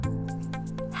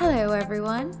Hello,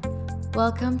 everyone.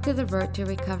 Welcome to the Road to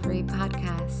Recovery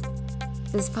podcast.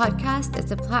 This podcast is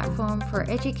a platform for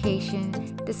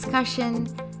education, discussion,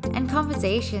 and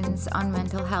conversations on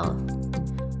mental health.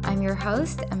 I'm your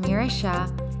host, Amira Shah,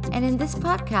 and in this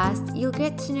podcast, you'll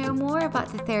get to know more about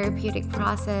the therapeutic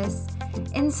process,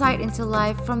 insight into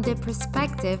life from the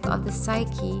perspective of the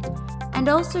psyche, and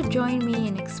also join me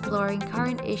in exploring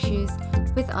current issues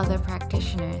with other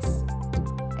practitioners.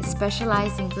 I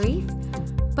specialize in grief,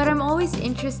 but I'm always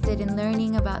interested in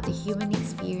learning about the human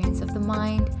experience of the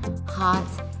mind, heart,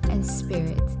 and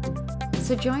spirit.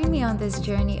 So join me on this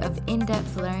journey of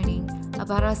in-depth learning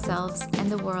about ourselves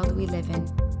and the world we live in.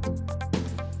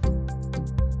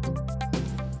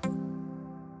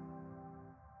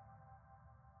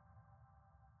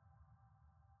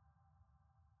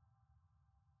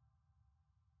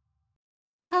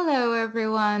 Hello,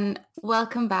 everyone.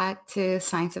 Welcome back to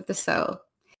Science of the Soul.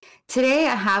 Today,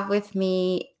 I have with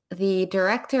me the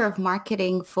Director of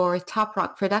Marketing for Top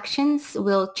Rock Productions,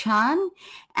 Will Chan.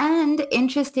 And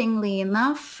interestingly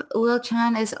enough, Will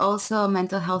Chan is also a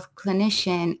mental health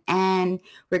clinician, and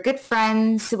we're good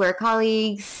friends, we're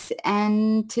colleagues.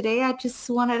 And today, I just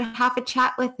wanted to have a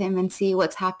chat with him and see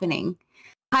what's happening.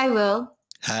 Hi, Will.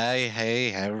 Hey,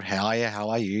 how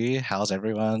are you? How's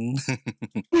everyone?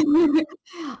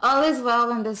 All is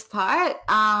well on this part.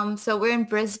 So we're in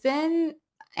Brisbane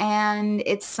and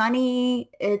it's sunny.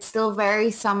 It's still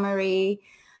very summery.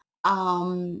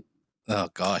 Um, Oh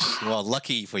gosh, well,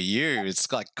 lucky for you, it's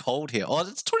like cold here. Oh,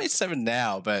 it's 27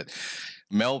 now, but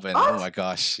Melbourne, oh what? my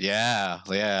gosh, yeah.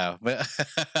 But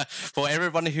for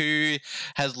everyone who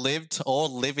has lived or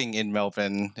living in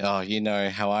Melbourne, oh, you know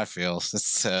how I feel.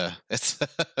 It's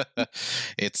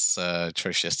it's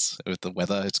atrocious with the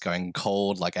weather. It's going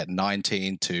cold, like at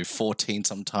 19 to 14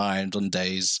 sometimes on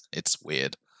days. It's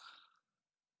weird.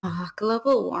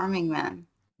 Global warming, man.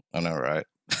 I know, right?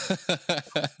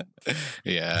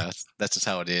 Yeah, that's just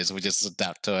how it is. We just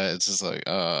adapt to it. It's just like,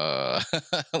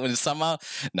 when it's summer,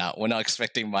 no, we're not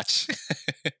expecting much.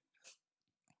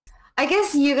 I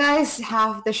guess you guys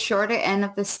have the shorter end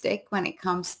of the stick when it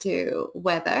comes to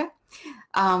weather,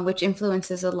 which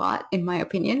influences a lot, in my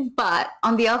opinion. But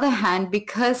on the other hand,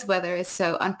 because weather is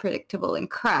so unpredictable and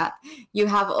crap, you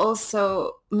have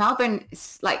also Melbourne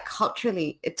is like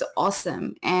culturally, it's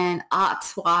awesome and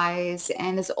arts-wise,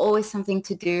 and there's always something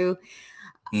to do.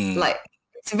 Like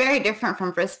it's very different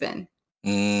from Brisbane.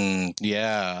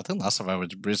 Yeah, I think last time I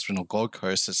went to Brisbane or Gold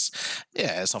Coast,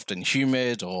 it's often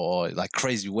humid or like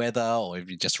crazy weather, or if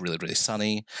you're just really, really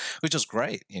sunny, which is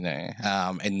great, you know.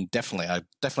 And I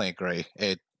definitely agree.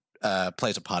 It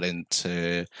plays a part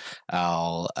into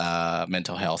our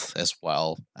mental health as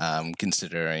well,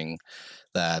 considering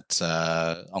that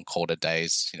on colder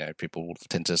days, you know, people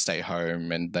tend to stay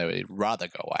home and they would rather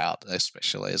go out,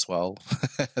 especially as well.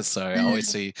 So I always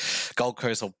see Gold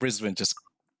Coast or Brisbane just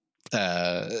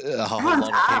a whole Everyone's lot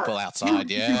of out. people outside.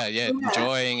 Yeah, Yeah.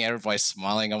 enjoying. Everybody's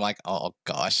smiling. I'm like, oh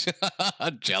gosh,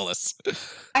 I'm jealous.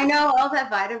 I know all that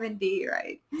vitamin D,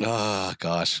 right? Oh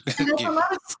gosh. And there's a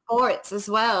lot of sports as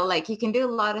well. Like you can do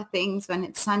a lot of things when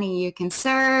it's sunny. You can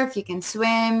surf, you can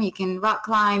swim, you can rock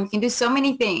climb, you can do so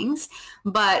many things.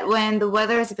 But when the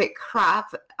weather is a bit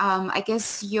crap, I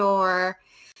guess your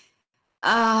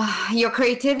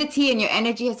creativity and your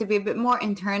energy has to be a bit more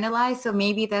internalized. So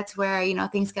maybe that's where,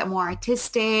 things get more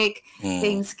artistic,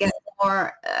 things get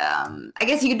more, I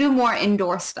guess you can do more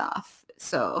indoor stuff.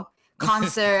 So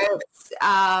concerts,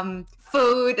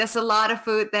 food, there's a lot of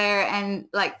food there. And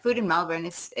like food in Melbourne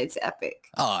it's epic.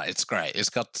 Oh, it's great. It's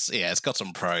got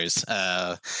some pros.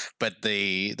 But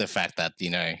the fact that, you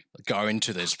know, going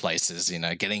to those places, you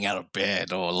know, getting out of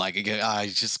bed or like I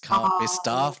just can't be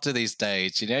staffed to these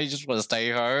days. You know, you just want to stay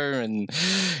home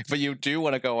but you do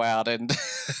want to go out and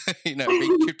you know,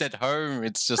 being kept at home,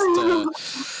 it's just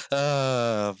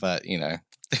but you know.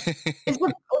 It's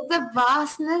the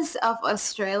vastness of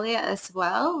Australia as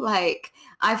well. Like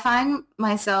I find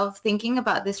myself thinking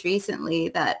about this recently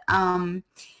that I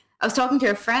was talking to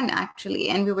a friend actually,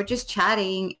 and we were just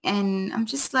chatting, and I'm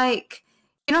just like,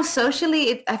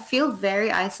 socially, I feel very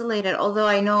isolated. Although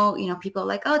I know, people are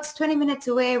like, oh, it's 20 minutes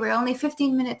away. We're only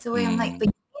 15 minutes away. I'm like, but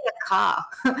you need a car.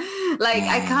 Like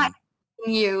I can't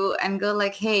you and go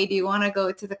like, hey, do you want to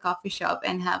go to the coffee shop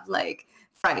and have like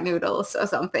fried noodles or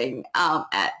something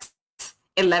at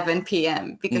 11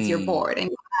 p.m. because you're bored and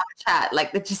you have a chat?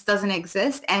 Like that just doesn't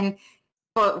exist. And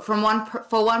for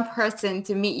one person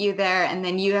to meet you there and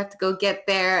then you have to go get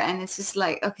there, and it's just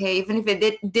like, okay, even if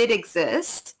it did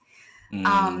exist,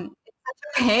 it's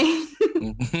pain.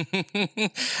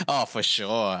 Oh, for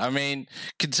sure. I mean,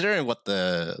 considering what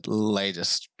the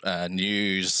latest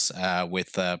news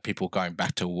with people going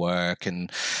back to work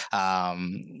and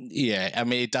yeah, I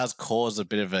mean, it does cause a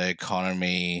bit of an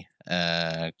economy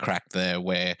crack there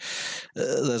where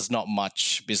there's not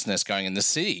much business going in the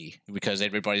city because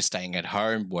everybody's staying at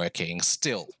home working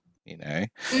still, you know.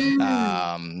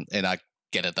 Mm. And I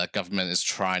get it that government is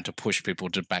trying to push people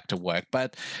to back to work,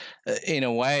 but in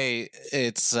a way,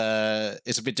 it's a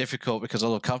bit difficult because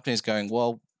all the companies going,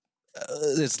 well,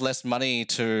 there's less money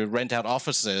to rent out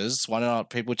offices. Why not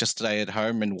people just stay at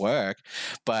home and work?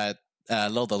 But a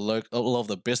lot of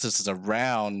the businesses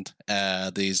around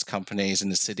these companies in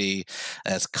the city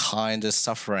is kind of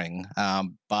suffering.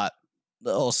 But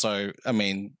also, I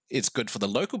mean, it's good for the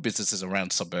local businesses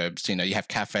around suburbs. You know, you have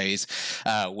cafes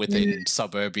Mm. within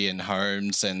suburban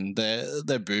homes, and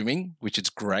they're booming, which is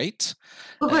great.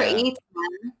 Uber Uh, Eats.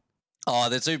 oh,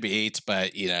 there's Uber Eats,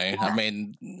 but I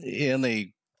mean, it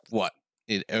only what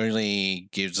it only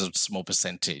gives a small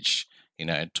percentage,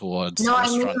 towards No, I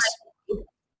mean restaurants. like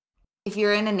if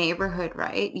you're in a neighborhood,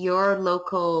 right? Your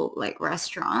local like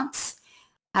restaurants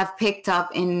have picked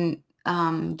up in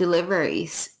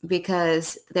deliveries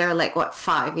because there are like what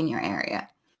 5 in your area.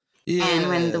 And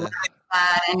when the Yeah. weather's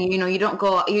bad and you don't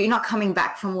go, you're not coming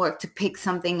back from work to pick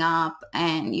something up,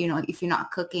 and if you're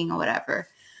not cooking or whatever,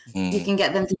 you Mm, can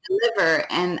get them to deliver.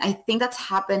 And I think that's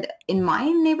happened in my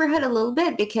neighborhood a little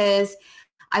bit because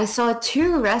I saw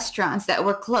 2 restaurants that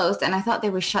were closed and I thought they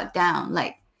were shut down,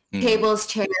 like mm, tables,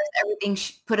 chairs, everything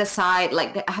put aside.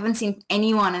 Like I haven't seen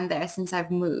anyone in there since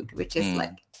I've moved, which is mm,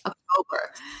 like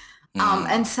October. And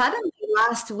mm, suddenly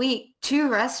last week, 2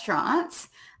 restaurants,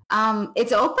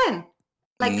 it's open.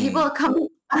 Like people mm. are coming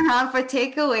around for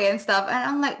takeaway and stuff. And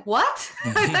I'm like, what?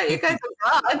 I thought you guys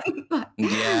were gone.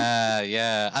 Yeah,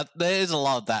 yeah. There's a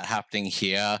lot of that happening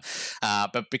here.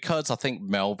 But because I think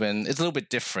Melbourne is a little bit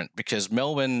different because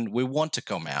Melbourne, we want to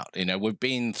come out. We've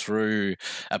been through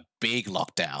a big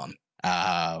lockdown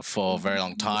for a very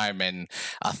long time. And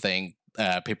I think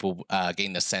people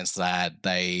getting the sense that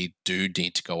they do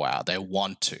need to go out. They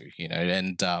want to,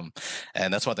 and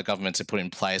that's why the governments have put in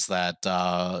place that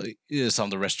some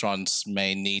of the restaurants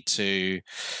may need to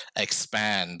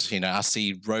expand. I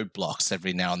see roadblocks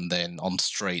every now and then on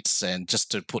streets, and just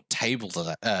to put tables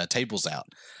out.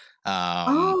 Um,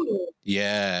 Oh,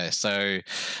 yeah, so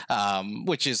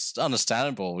which is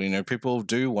understandable. People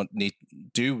do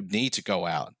need to go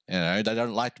out. They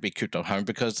don't like to be cooped at home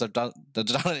because they've done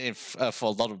it for a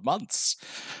lot of months.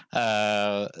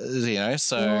 yeah.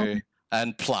 So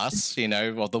and plus,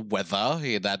 well, the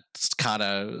weather, that's kind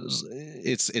of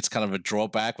it's kind of a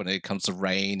drawback when it comes to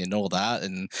rain and all that,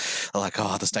 and like,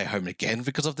 oh, to stay home again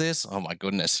because of this. Oh my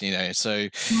goodness, so they're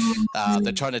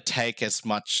Mhm. trying to take as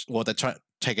much, well, they're trying to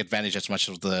take advantage as much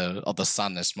of the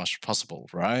sun as much as possible,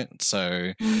 right?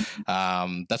 So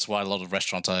Mhm. that's why a lot of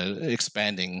restaurants are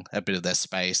expanding a bit of their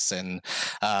space. And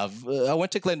I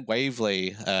went to Glen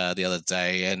Waverley the other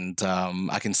day, and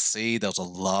I can see there's a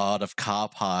lot of car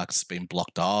parks being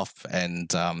blocked off,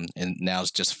 and now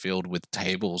it's just filled with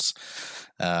tables.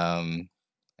 Um,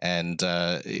 and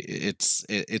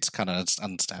it's kind of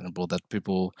understandable that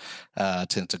people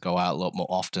tend to go out a lot more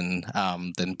often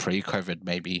than pre-COVID,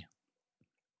 maybe.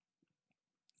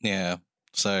 Yeah.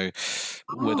 So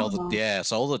Oh.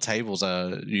 so all the tables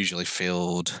are usually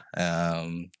filled.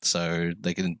 So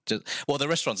they can just, well, the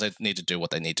restaurants, they need to do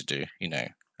what they need to do,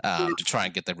 to try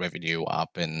and get their revenue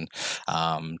up and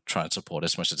try and support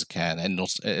as much as it can, and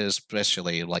also,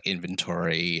 especially like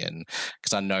inventory, and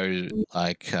because I know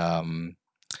like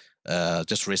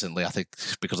just recently, I think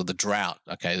because of the drought.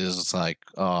 Okay, this is like,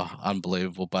 oh,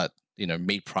 unbelievable, but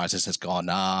meat prices has gone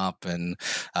up, and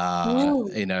Oh.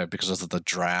 because of the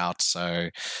drought. So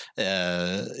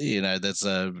there's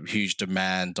a huge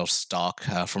demand of stock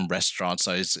from restaurants.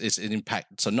 So it's an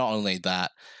impact. So not only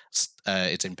that,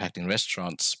 it's impacting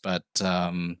restaurants, but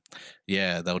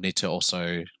yeah, they'll need to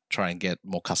also try and get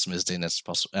more customers in as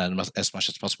possible, as much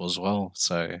as possible as well.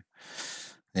 So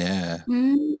yeah.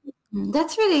 Mm.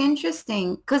 That's really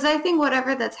interesting because I think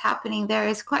whatever that's happening there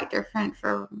is quite different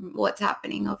from what's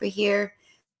happening over here.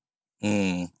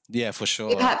 Yeah, for We've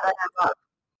sure. had better luck.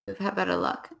 We've had better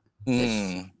luck this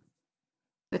Mm.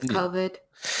 with Yeah, COVID.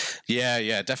 yeah,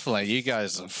 yeah, definitely. You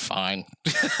guys are fine.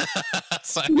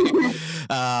 So,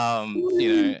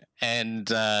 and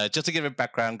just to give a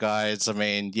background, guys, I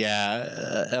mean,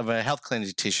 yeah, I'm a health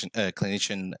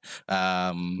clinician,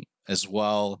 as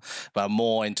well, but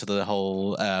more into the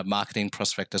whole marketing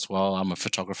prospect as well. I'm a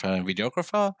photographer and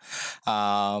videographer.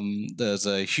 There's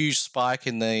a huge spike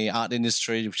in the art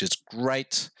industry, which is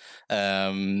great.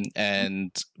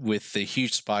 And with the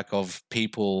huge spike of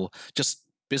people, just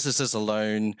businesses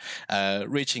alone,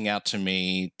 reaching out to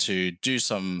me to do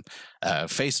some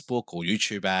Facebook or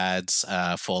YouTube ads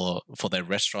for their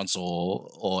restaurants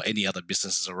or any other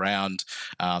businesses around.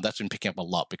 That's been picking up a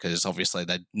lot because obviously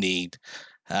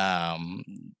um,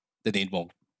 they need more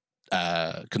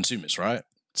consumers, right?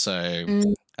 So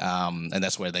Mm. and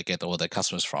that's where they get all their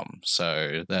customers from.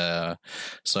 So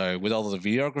with all the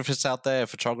videographers out there,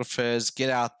 photographers, get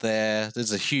out there.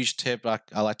 There's a huge tip I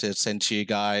like to send to you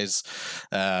guys.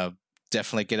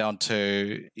 Definitely get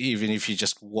onto, even if you're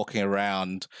just walking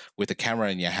around with a camera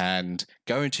in your hand,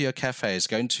 go into your cafes,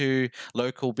 go into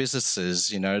local businesses.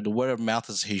 The word of mouth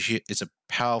is a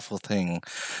powerful thing.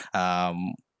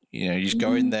 You just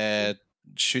go in there,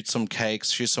 shoot some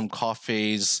cakes, shoot some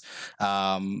coffees.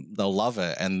 They'll love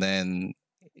it. And then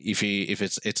if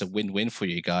it's a win-win for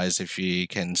you guys if you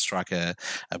can strike a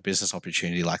business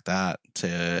opportunity like that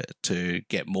to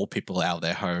get more people out of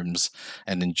their homes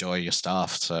and enjoy your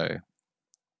stuff. So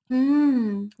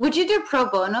Would you do pro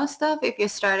bono stuff if you're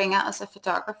starting out as a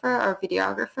photographer or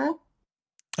videographer?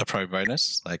 a pro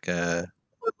bonus,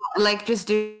 Like just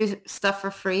do stuff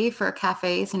for free for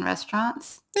cafes and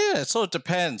restaurants? yeah, it sort of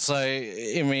depends. So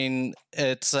I mean,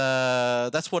 it's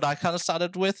that's what I kind of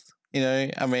started with.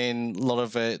 I mean, a lot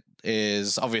of it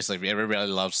is obviously everybody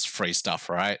loves free stuff,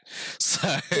 right? So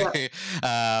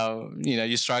Yeah.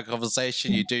 you strike a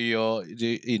conversation, you do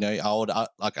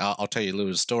I'll tell you a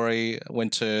little story. I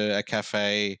went to a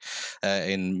cafe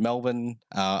in Melbourne,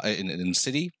 in the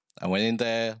city. I went in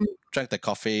there, drank the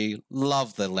coffee,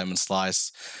 loved the lemon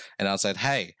slice, and I said,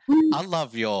 "Hey, I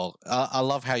love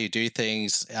how you do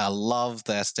things. I love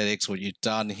the aesthetics, what you've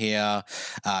done here.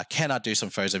 Can I do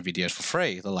some photos and videos for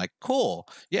free?" They're like, "Cool,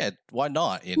 yeah, why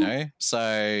not?"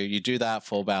 So you do that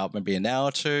for about maybe an hour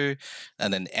or two,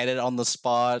 and then edit on the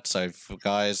spot. So for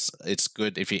guys, it's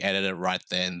good if you edit it right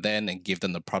then and give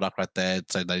them the product right there,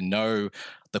 so they know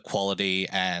the quality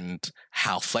and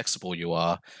how flexible you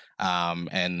are.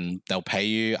 And they'll pay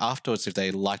you afterwards if they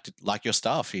like your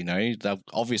stuff. They've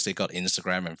obviously got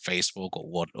Instagram and Facebook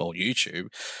or YouTube.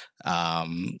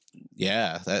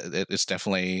 It's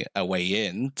definitely a way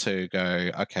in to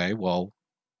go. Okay, well,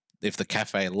 if the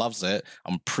cafe loves it,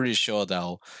 I'm pretty sure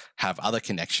they'll have other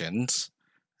connections,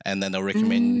 and then they'll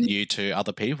recommend you to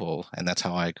other people, and that's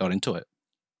how I got into it.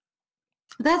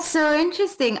 That's so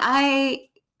interesting. I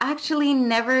actually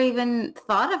never even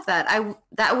thought of that.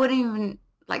 That wouldn't even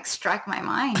like strike my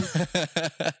mind.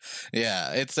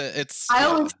 Yeah, it's I yeah.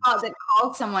 always thought they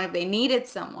called someone if they needed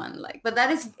someone, but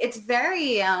it's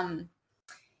very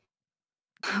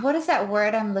what is that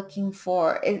word I'm looking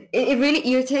for? It really,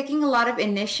 you're taking a lot of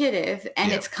initiative and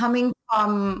Yep. it's coming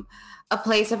from a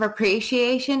place of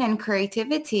appreciation and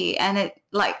creativity, and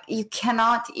you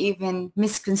cannot even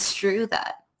misconstrue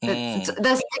that. That's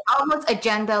almost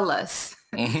agendaless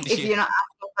if Yeah. you're not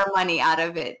asking for money out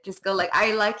of it. Just go like,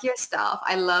 I like your stuff.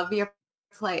 I love your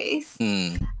place.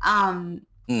 Just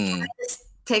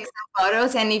take some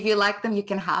photos, and if you like them, you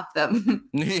can have them.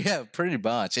 Yeah, pretty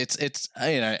much. It's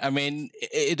I mean,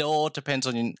 it all depends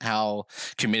on how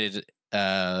committed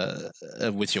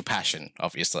with your passion,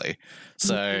 obviously.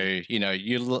 So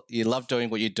you love doing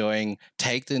what you're doing.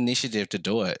 Take the initiative to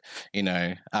do it.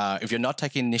 If you're not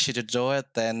taking initiative to do it,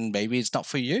 then maybe it's not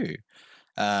for you.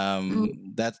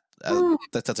 Mm. That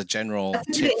that's a general That's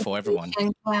a good tip for everyone.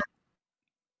 indication.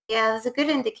 Yeah, that's a good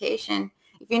indication.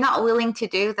 If you're not willing to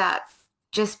do that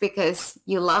just because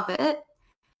you love it,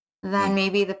 then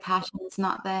maybe the passion is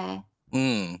not there.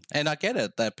 And I get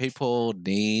it that people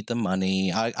need the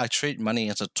money. I treat money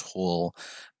as a tool,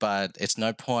 but it's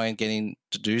no point getting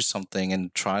to do something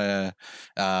and try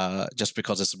to just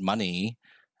because it's money.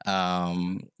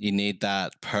 You need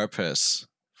that purpose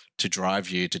to drive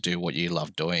you to do what you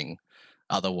love doing.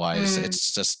 Otherwise, Mm.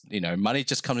 it's just money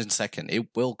just comes in second.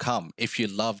 It will come if you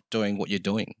love doing what you're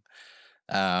doing.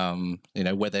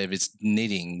 Whether it's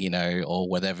knitting, or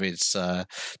whether it's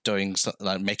doing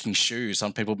like making shoes.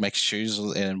 Some people make shoes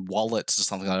and wallets or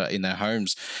something like that in their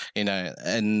homes, and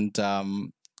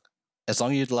as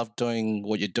long as you love doing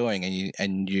what you're doing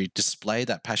and you display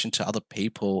that passion to other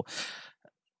people,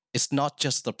 it's not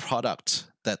just the product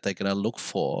that they're going to look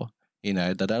for.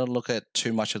 They don't look at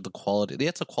too much of the quality.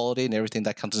 It's the quality and everything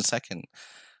that comes in second,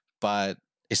 but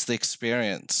it's the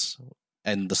experience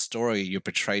and the story you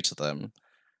portray to them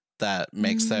that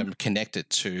makes them connected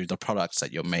to the products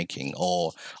that you're making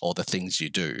or the things you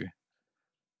do.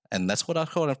 And that's what I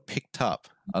kind of picked up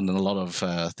on a lot of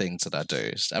things that I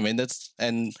do.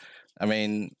 I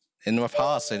mean, in my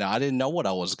past, I didn't know what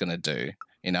I was going to do.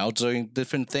 Doing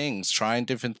different things, trying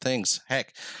different things.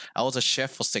 Heck, I was a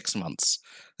chef for 6 months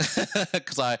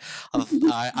because I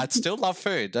still love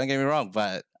food. Don't get me wrong,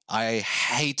 but I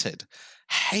absolutely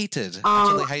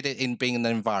hated in being in the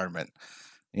environment.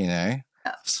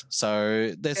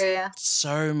 So there's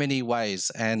so many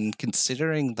ways, and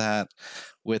considering that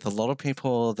with a lot of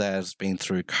people that's been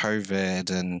through COVID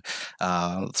and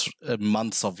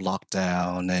months of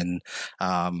lockdown, and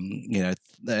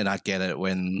and I get it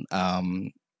when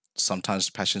sometimes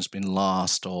passion's been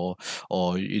lost, or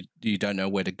you don't know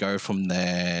where to go from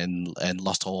there, and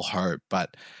lost all hope.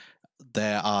 But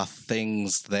there are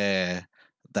things there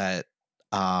that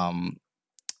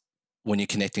when you're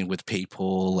connecting with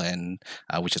people, and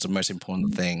which is the most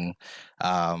important thing,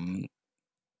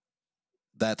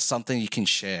 that's something you can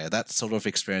share. That sort of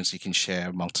experience you can share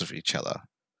amongst of each other,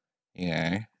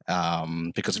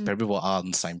 because if people are on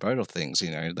the same boat of things,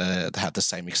 they have the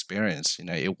same experience.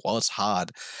 It was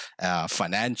hard,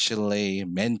 financially,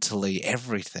 mentally,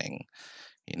 everything.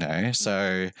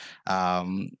 So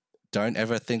don't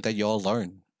ever think that you're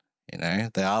alone.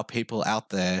 There are people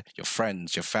out there, your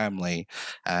friends, your family,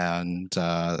 and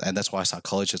that's why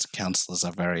psychologists and counselors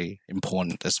are very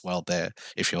important as well. There,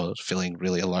 if you're feeling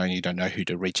really alone, you don't know who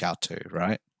to reach out to,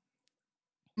 right?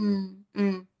 And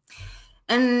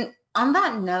on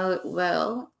that note,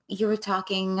 Will, you were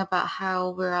talking about how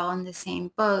we're all in the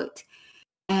same boat,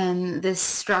 and this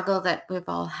struggle that we've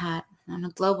all had on a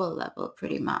global level,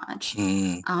 pretty much,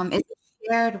 is a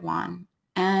shared one.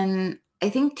 And I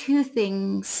think two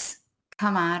things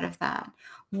come out of that.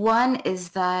 One is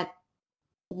that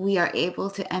we are able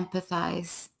to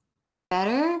empathize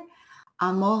better,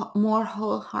 more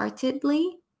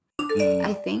wholeheartedly,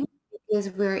 I think,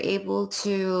 because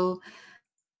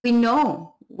we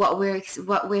know what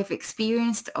we've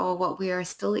experienced or what we are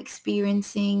still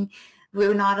experiencing.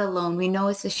 We're not alone. We know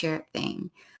it's a shared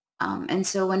thing. And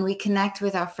so when we connect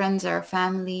with our friends or our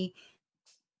family,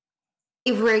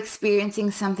 if we're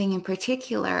experiencing something in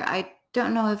particular, I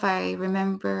don't know if I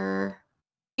remember.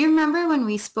 You remember when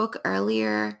we spoke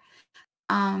earlier?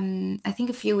 I think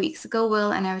a few weeks ago,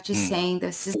 Will, and I was just saying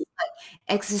this is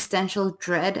existential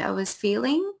dread I was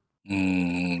feeling.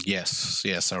 Yes,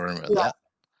 I remember that.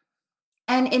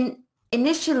 And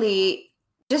initially,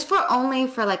 just for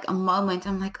like a moment,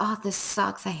 I'm like, oh, this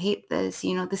sucks. I hate this,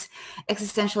 this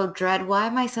existential dread. Why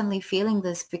am I suddenly feeling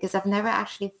this? Because I've never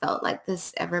actually felt like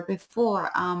this ever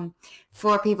before.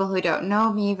 For people who don't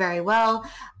know me very well,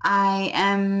 I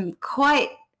am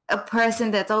quite a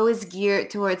person that's always geared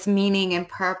towards meaning and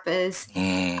purpose.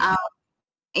 I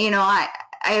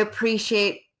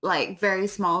appreciate like very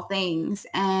small things,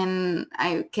 and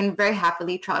I can very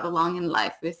happily trot along in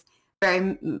life with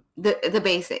the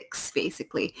basics,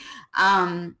 basically.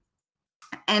 And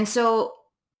so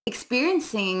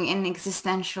experiencing an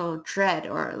existential dread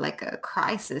or like a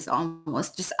crisis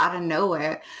almost just out of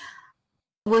nowhere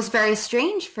was very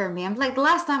strange for me. I'm like, the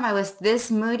last time I was this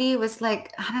moody was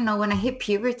like, I don't know, when I hit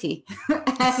puberty. And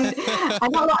I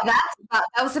don't know what that's about.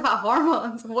 That was about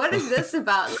hormones. What is this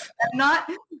about? Like, I'm not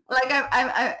like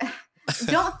I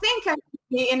don't think I'm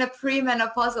in a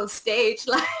premenopausal stage.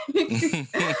 Like, what is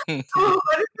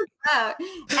this about?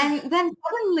 And then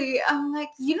suddenly I'm like,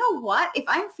 you know what? If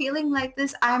I'm feeling like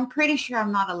this, I'm pretty sure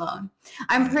I'm not alone.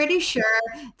 I'm pretty sure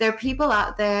there are people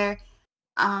out there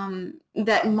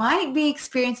that might be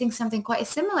experiencing something quite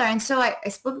similar. And so I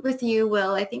spoke with you,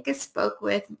 Will. I think I spoke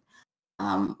with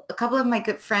a couple of my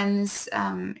good friends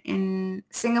in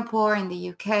Singapore, in the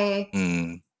UK.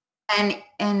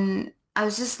 And I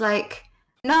was just like,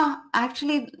 no,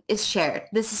 actually it's shared.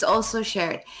 This is also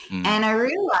shared. And I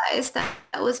realized that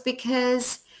was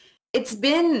because it's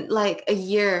been like a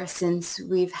year since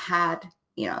we've had,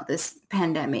 this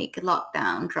pandemic,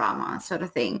 lockdown drama sort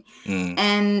of thing.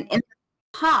 And in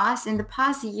the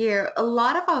past year, a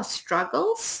lot of our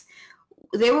struggles,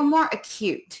 they were more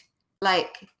acute,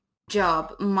 like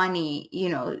job, money,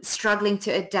 struggling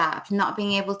to adapt, not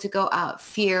being able to go out,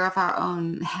 fear of our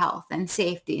own health and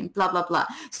safety, and blah, blah, blah.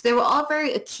 So they were all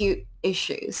very acute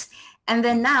issues. And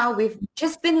then now we've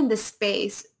just been in this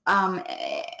space,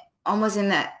 almost in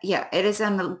that, it is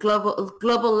on a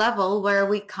global level where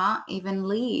we can't even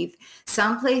leave.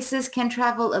 Some places can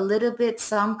travel a little bit,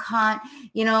 some can't,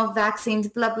 vaccines,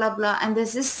 blah, blah, blah. And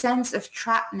there's this sense of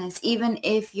trappedness, even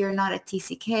if you're not a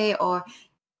TCK, or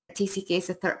a TCK is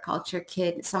a third culture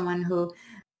kid, someone who,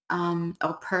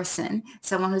 or person,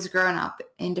 someone who's grown up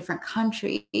in different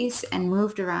countries and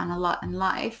moved around a lot in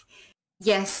life.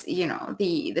 yes,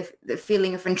 the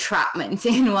feeling of entrapment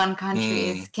in one country Mm,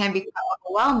 is can be quite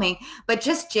overwhelming. But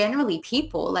just generally,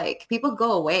 people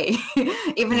go away,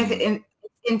 even if mm, it's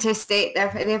interstate.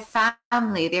 Their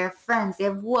family, their friends,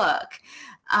 their work,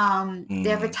 they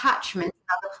have mm, attachments in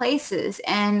other places,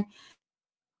 and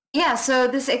yeah. So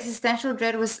this existential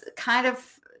dread was kind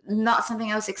of not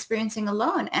something I was experiencing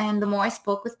alone. And the more I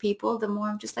spoke with people, the more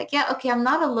I'm just like, yeah, okay, I'm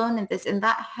not alone in this, and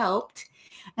that helped.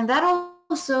 And that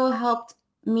also helped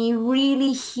me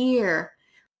really hear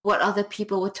what other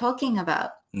people were talking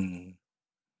about, mm,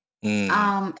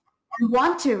 mm, and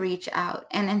want to reach out,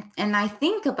 and I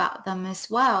think about them as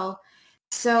well.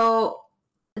 So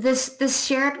this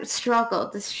shared struggle,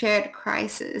 this shared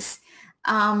crisis,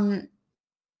 um,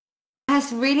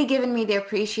 has really given me the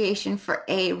appreciation for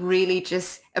really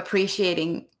just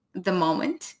appreciating the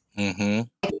moment, mhm,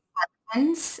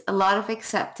 and a lot of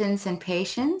acceptance and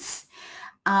patience,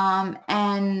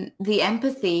 and the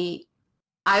empathy.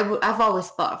 I've always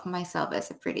thought of myself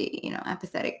as a pretty,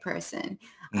 empathetic person.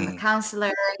 I'm a mm,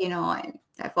 counselor,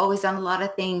 I've always done a lot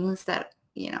of things that,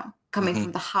 coming mhm,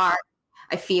 from the heart.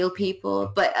 I feel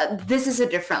people, but this is a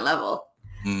different level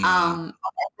mm. of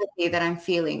empathy that I'm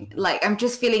feeling. Like I'm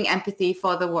just feeling empathy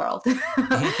for the world, and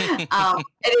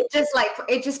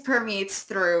it just permeates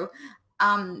through.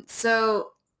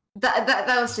 So that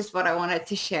was just what I wanted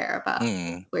to share about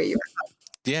Mm. where you.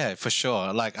 Yeah, for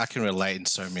sure. Like I can relate in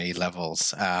so many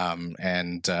levels.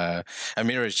 And a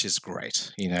marriage is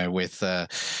great, with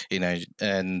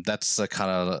and that's the kind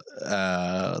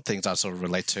of things I sort of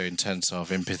relate to in terms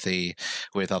of empathy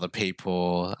with other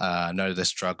people. Know their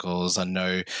struggles. I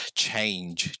know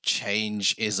change.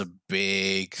 Change is a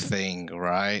big thing,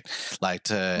 right? Like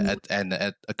Mm,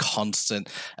 a constant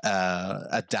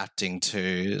adapting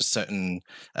to certain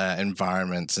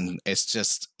environments, and it's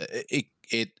just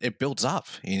it builds up,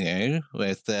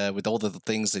 with all the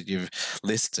things that you've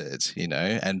listed,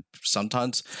 and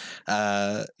sometimes,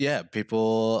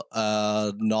 people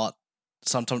are not.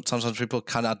 Sometimes people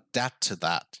can't adapt to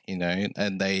that,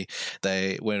 and they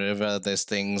whenever there's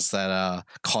things that are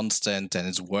constant and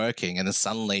it's working, and then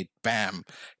suddenly, bam,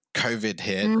 COVID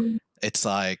hit. mm, It's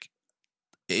like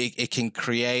it can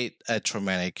create a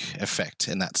traumatic effect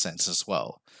in that sense as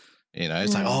well.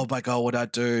 It's like, mm, oh my god, what do I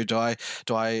do? Do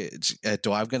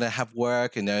I'm going to have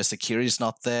work? Security's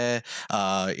not there.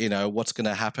 What's going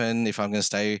to happen if I'm going to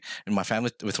stay in my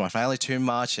family with my family too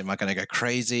much? Am I going to go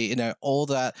crazy? All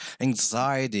that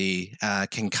anxiety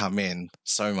can come in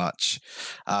so much.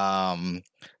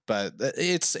 But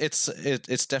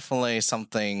it's definitely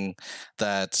something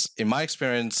that, in my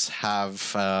experience,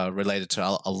 have related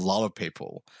to a lot of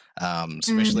people,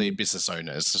 especially mm, business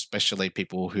owners, especially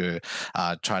people who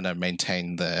are trying to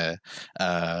maintain their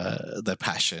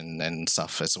passion and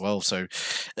stuff as well. So,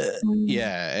 uh, mm,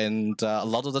 yeah, and a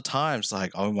lot of the times,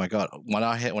 like, oh my god, when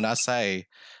I say,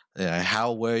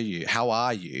 how were you? How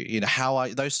are you? How are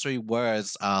those three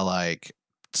words are like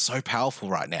so powerful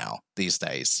right now these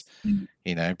days, mm,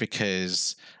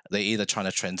 because they're either trying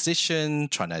to transition,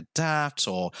 trying to adapt,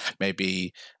 or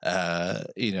maybe,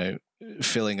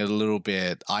 feeling a little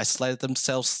bit isolated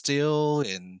themselves still,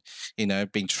 and,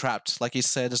 being trapped, like you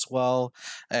said as well.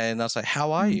 And I was like,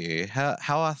 how are mm, you?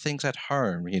 How are things at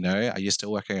home? Are you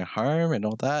still working at home and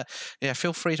all that? Yeah,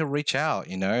 feel free to reach out,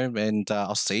 and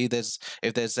I'll see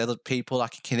if there's other people I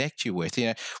can connect you with.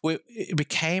 It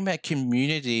became a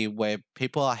community where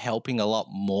people are helping a lot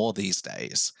more these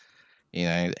days.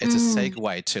 It's a mm,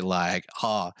 segue to, like,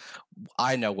 oh,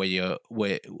 I know where you're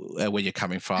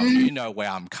coming from. mm, You know where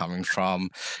I'm coming from.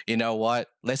 You know what?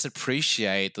 Let's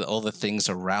appreciate all the things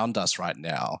around us right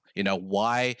now.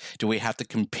 Why do we have to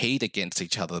compete against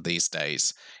each other these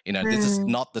days? This is mm,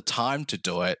 not the time to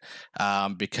do it,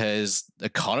 because the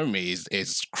economy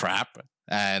is crap.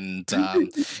 And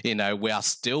we are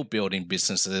still building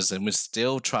businesses, and we're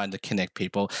still trying to connect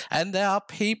people, and there are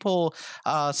people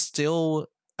still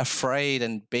afraid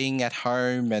and being at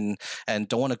home, and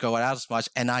don't want to go out as much.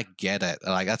 And I get it.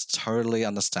 Like, that's totally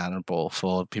understandable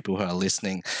for people who are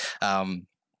listening. Um,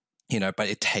 but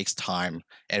it takes time.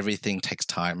 Everything takes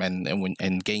time, and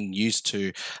getting used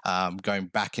to going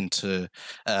back into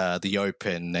the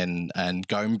open, and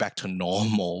going back to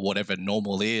normal, whatever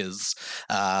normal is.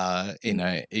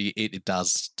 It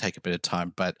does take a bit of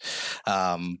time, but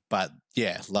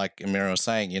yeah, like Amira was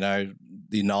saying,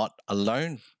 you're not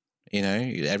alone.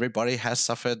 Everybody has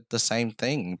suffered the same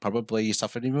thing. Probably you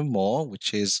suffered even more,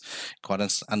 which is quite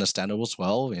understandable as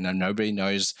well. Nobody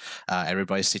knows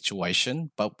everybody's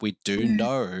situation, but we do mm,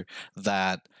 know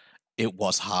that it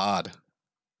was hard,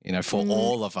 for mm,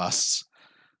 all of us.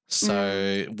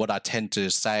 Mm, So what I tend to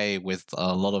say with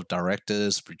a lot of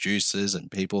directors, producers, and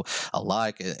people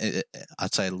alike,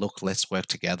 I'd say, look, let's work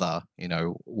together.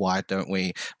 Why don't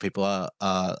we? People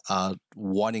are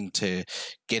wanting to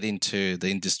get into the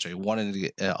industry, wanting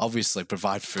to obviously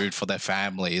provide food for their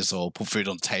families or put food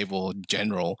on the table in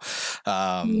general.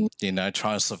 mm,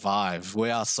 Trying to survive.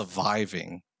 We are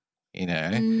surviving. You know,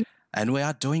 mm, and we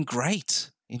are doing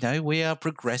great. We are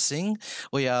progressing.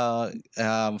 We are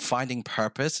finding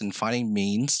purpose and finding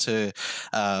means to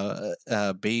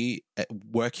be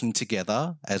working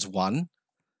together as one,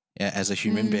 as a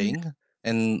human mm. being.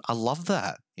 And I love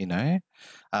that.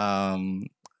 Um,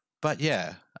 but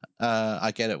yeah,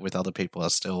 I get it with other people are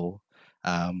still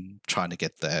trying to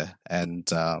get there. And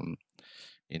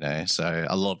so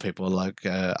a lot of people are like,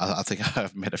 I think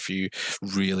I've met a few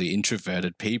really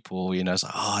introverted people. It's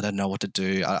like, oh, I don't know what to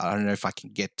do. I don't know if I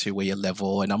can get to where your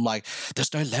level. And I'm like,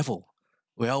 there's no level.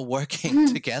 We're all working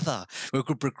together. We're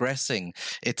progressing.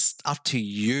 It's up to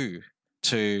you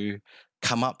to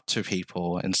come up to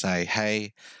people and say,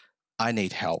 hey, I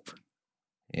need help.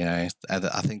 And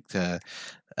I think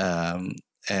um,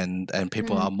 and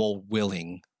people Mm, are more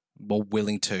willing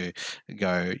to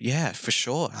go, yeah, for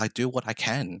sure, I do what I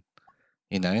can,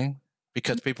 you know,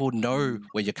 because people know mm,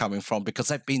 where you're coming from because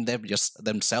they've been there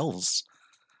themselves.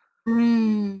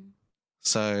 mm.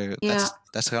 So Yeah.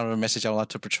 that's kind of a message I would like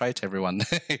to portray to everyone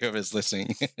whoever's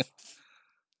listening.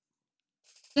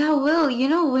 Yeah, Will,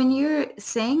 when you're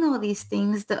saying all these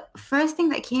things, the first thing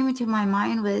that came into my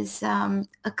mind was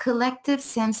a collective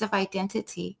sense of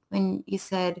identity when you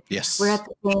said we're Yes. at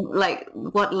the same, like,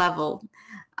 what level?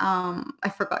 I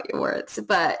forgot your words,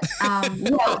 but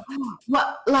yeah,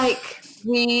 what, like,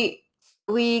 we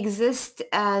exist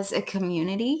as a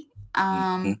community.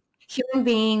 Hmm. Human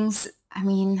beings, I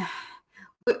mean,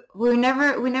 we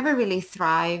never really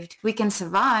thrived. We can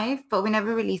survive, but we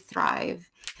never really thrive,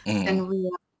 Mm. and we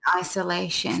are in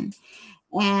isolation.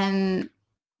 And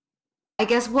I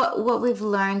guess what we've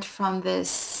learned from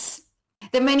this,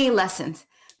 there are many lessons.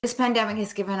 This pandemic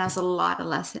has given us a lot of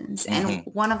lessons, and Hmm.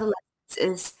 one of the lessons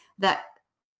is that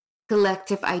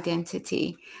collective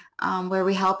identity, where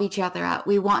we help each other out.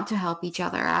 We want to help each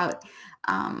other out,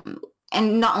 um,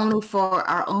 and not only for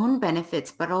our own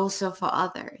benefits, but also for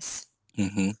others.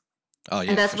 Hmm. Oh And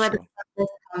yeah, that's for where the sure.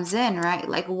 purpose comes in, right?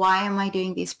 Like, why am I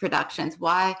doing these productions?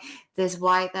 Why this,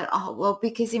 why that? Oh, well,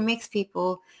 because it makes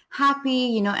people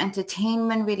happy.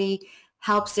 Entertainment really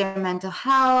helps their mental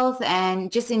health,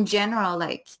 and just in general,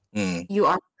 like, Mm. you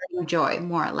are spreading joy,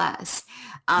 more or less.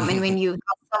 And when you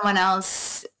help someone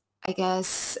else, I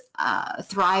guess,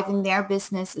 thrive in their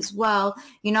business as well,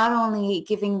 you're not only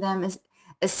giving them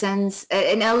a sense,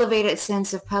 an elevated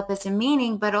sense of purpose and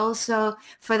meaning, but also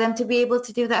for them to be able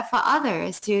to do that for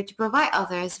others, to provide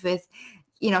others with,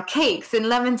 cakes and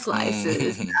lemon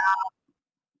slices, Mm.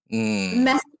 Mm.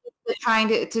 messages they're trying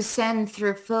to send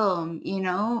through film,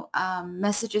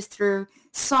 messages through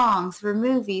songs, through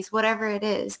movies, whatever it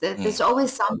is. Mm. There's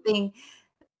always something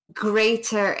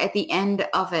greater at the end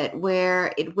of it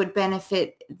where it would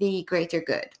benefit the greater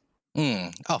good.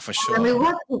 Mm. Oh, for When we sure.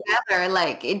 work together,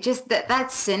 like, it just, that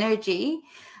synergy,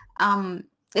 um,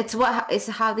 it's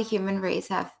how the human race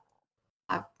have,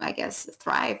 I guess,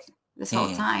 thrived this whole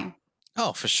Mm. time.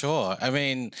 Oh, for sure. I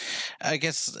mean, I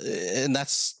guess, and that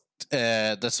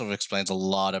sort of explains a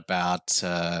lot about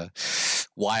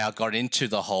why I got into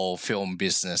the whole film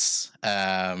business.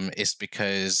 Is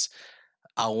because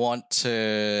I want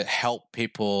to help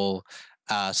people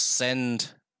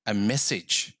send a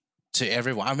message to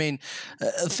everyone. I mean,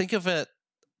 think of it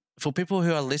for people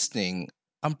who are listening.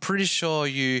 I'm pretty sure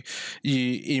when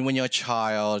you're a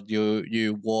child,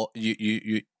 you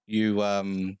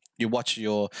watch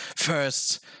your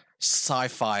first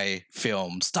sci-fi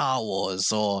film, Star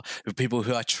Wars, or people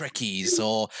who are Trekkies,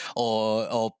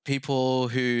 or people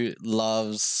who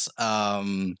loves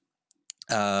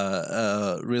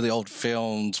really old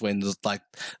films when there's like,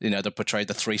 they portray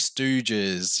the Three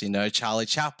Stooges, Charlie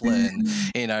Chaplin,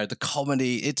 Mm, the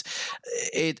comedy.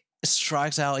 It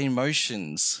strikes our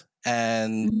emotions,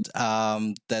 and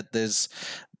mm, that there's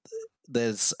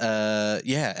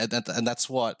yeah, and that's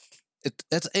what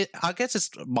I guess it's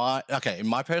my okay.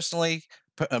 My personally,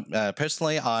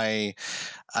 personally,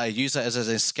 I use it as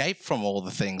an escape from all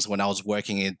the things when I was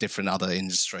working in different other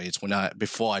industries.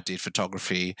 Before I did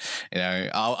photography,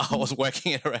 I was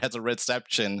working as a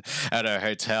reception at a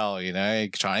hotel.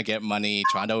 Trying to get money,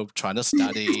 trying to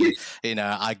study.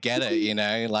 I get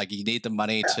it. Like you need the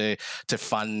money to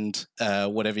fund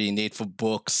whatever you need for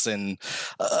books, and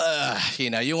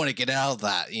you want to get out of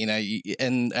that.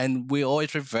 And we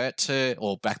always revert to,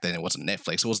 or back then it wasn't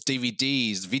Netflix, it was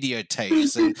DVDs,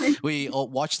 videotapes, and we all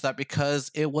watched that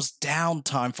because it was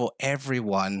downtime for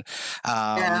everyone.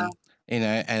 Yeah.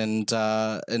 And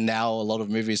now a lot of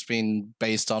movies being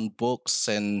based on books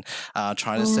and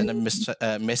trying to send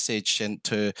a message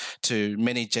to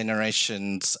many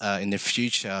generations in the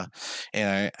future.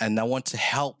 And I want to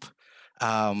help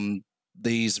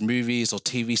these movies or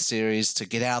TV series to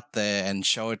get out there and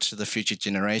show it to the future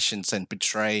generations and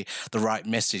portray the right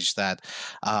message that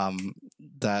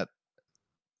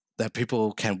that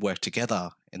people can work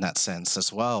together in that sense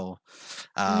as well,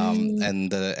 and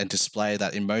display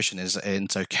that emotion and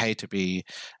it's okay to be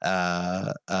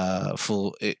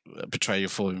portray your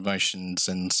full emotions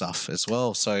and stuff as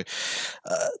well. So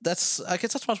I guess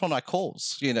that's one of my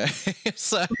calls,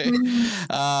 so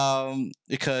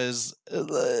because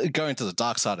going to the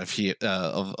dark side of here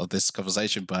of this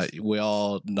conversation, but we're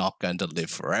all not going to live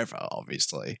forever,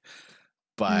 obviously.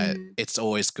 But it's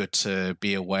always good to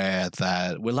be aware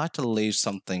that we like to leave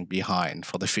something behind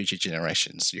for the future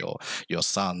generations, your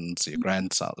sons, your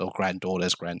grandsons or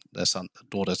granddaughters,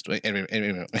 daughters, every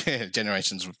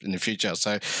generations in the future.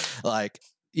 So,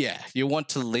 you want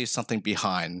to leave something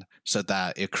behind so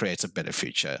that it creates a better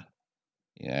future.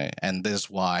 And this is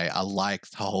why I like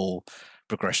the whole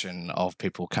progression of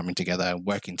people coming together and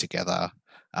working together.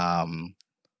 And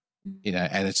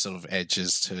it sort of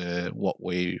edges to what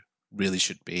we really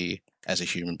should be as a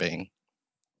human being.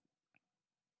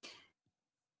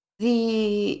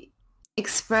 The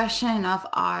expression of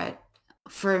art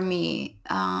for me,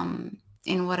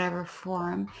 in whatever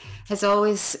form, has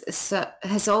always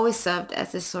served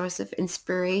as a source of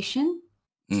inspiration.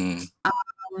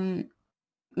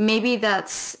 Maybe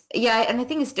that's, and I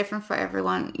think it's different for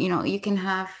everyone.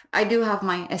 I do have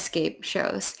my escape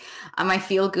shows, my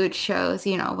feel good shows,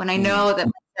 when I know that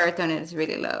serotonin is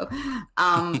really low.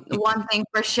 One thing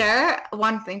for sure,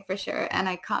 and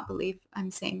I can't believe I'm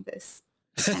saying this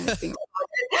and it's being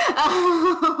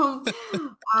recorded.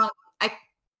 I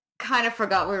kind of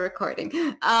forgot we're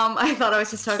recording. I thought I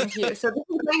was just talking to you, so this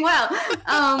is going well.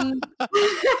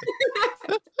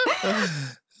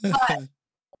 But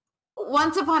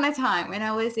once upon a time when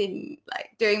I was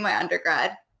doing my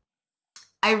undergrad,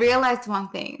 I realized one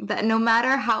thing, that no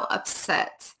matter how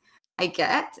upset I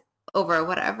get over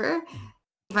whatever,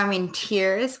 if I'm in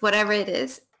tears, whatever it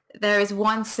is, there is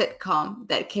one sitcom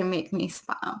that can make me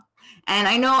smile. And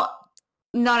I know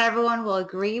not everyone will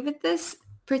agree with this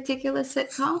particular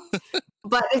sitcom,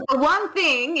 but it's the one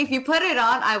thing, if you put it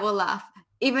on, I will laugh,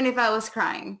 even if I was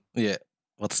crying. Yeah.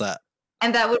 What's that?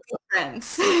 And that would be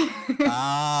Friends.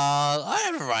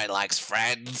 Everybody likes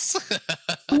Friends.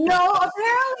 No,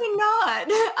 apparently not.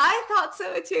 I thought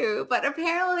so too, but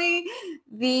apparently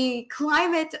the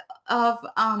climate of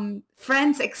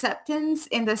Friends acceptance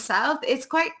in the South is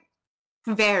quite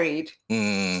varied.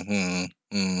 But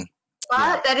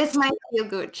that is my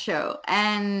feel-good show,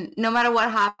 and no matter what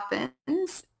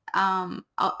happens,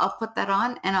 I'll put that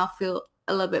on and I'll feel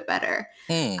a little bit better.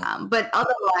 But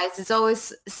otherwise, it's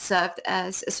always served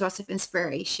as a source of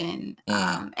inspiration.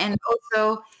 And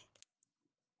also,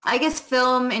 I guess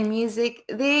film and music,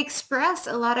 they express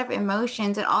a lot of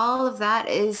emotions, and all of that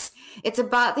it's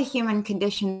about the human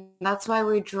condition. That's why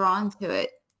we're drawn to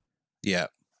it. Yeah,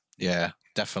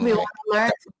 definitely. We want to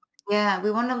learn. Yeah,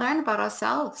 we want to learn about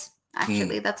ourselves.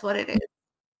 Actually, that's what it is.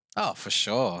 Oh, for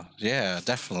sure. Yeah,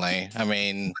 definitely. I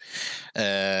mean,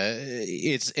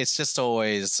 it's just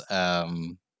always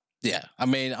yeah. I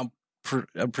mean, I'm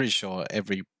pretty sure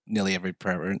nearly every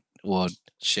parent would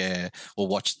share or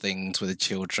watch things with the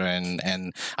children,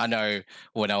 and I know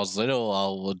when I was little, I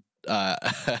would I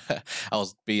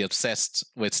was be obsessed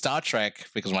with Star Trek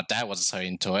because my dad wasn't so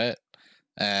into it,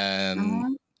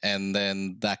 and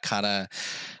then that kind of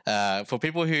for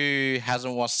people who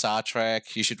hasn't watched Star Trek,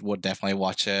 would definitely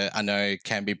watch it. I know it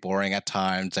can be boring at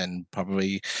times and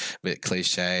probably a bit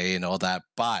cliche and all that,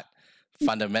 but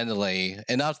fundamentally,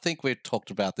 and I think we've talked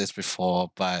about this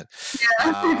before, but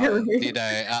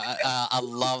I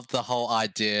love the whole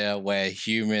idea where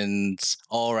humans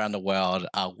all around the world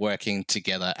are working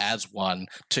together as one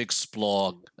to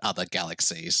explore other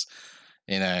galaxies.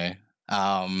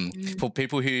 For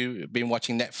people who've been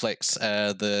watching Netflix,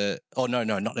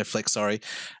 not Netflix, sorry.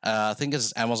 I think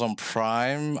it's Amazon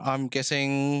Prime, I'm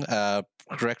guessing,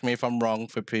 correct me if I'm wrong,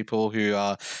 for people who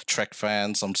are Trek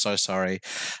fans. I'm so sorry.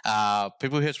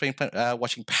 People who've been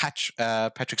watching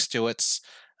Patrick Stewart's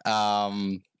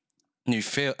um, new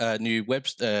TV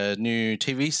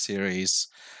series,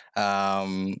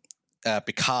 um,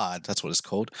 Picard. That's what it's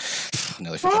called. I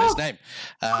nearly forgot his Oh, name.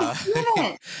 I've Uh, seen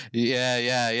it.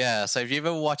 yeah. So if you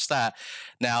ever watched that,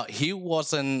 now he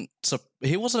wasn't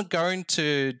going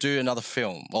to do another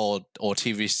film or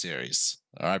TV series.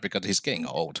 All right, because he's getting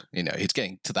old. He's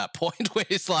getting to that point where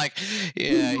he's like,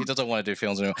 yeah, he doesn't want to do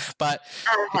films anymore. But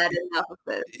I've had enough of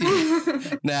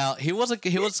it. now he was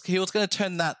going to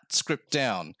turn that script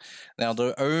down. Now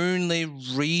the only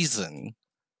reason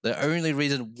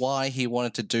why he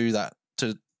wanted to do that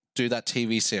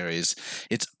TV series,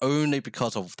 it's only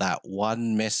because of that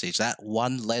one message, that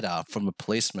one letter from a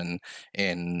policeman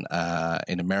in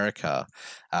America,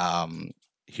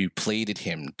 who pleaded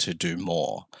him to do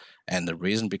more. And the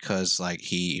reason, because like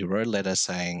he wrote a letter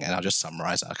saying, and I'll just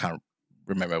summarize it, I can't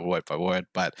remember word by word,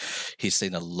 but he's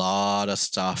seen a lot of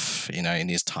stuff, in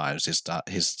his times.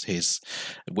 He's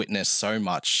witnessed so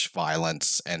much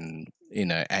violence, and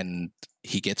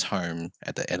he gets home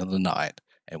at the end of the night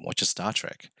and watches Star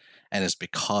Trek. And it's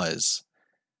because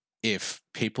if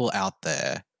people out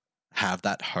there have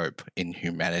that hope in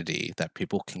humanity, that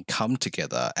people can come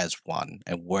together as one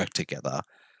and work together,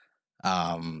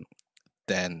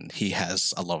 then he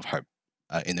has a lot of hope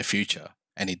in the future.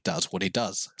 And he does what he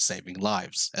does, saving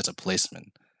lives as a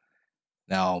policeman.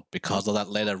 Now, because of that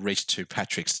letter reached to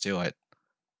Patrick Stewart,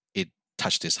 it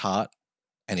touched his heart,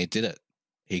 and he did it.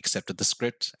 He accepted the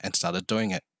script and started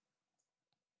doing it.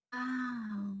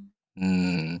 Wow.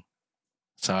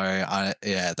 So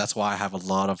that's why I have a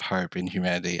lot of hope in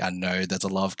humanity. I know there's a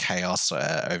lot of chaos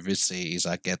overseas.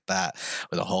 I get that,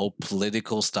 with the whole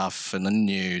political stuff in the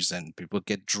news, and people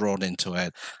get drawn into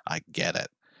it. I get it.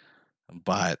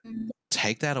 But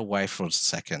take that away for a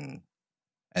second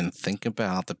and think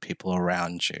about the people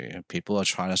around you. People are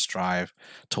trying to strive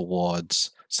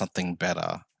towards something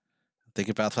better. Think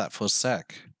about that for a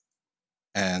sec.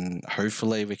 And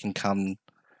hopefully we can come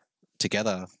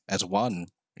together as one,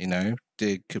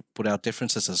 to put our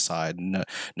differences aside. No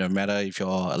matter if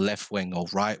you're left wing or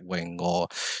right wing, or,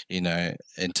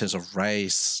 in terms of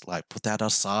race, like, put that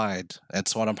aside.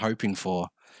 That's what I'm hoping for,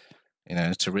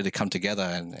 to really come together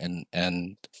and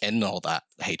end all that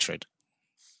hatred.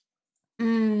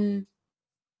 Mm.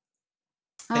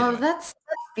 Oh, Anyway. that's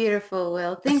beautiful,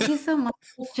 Will. Thank you so much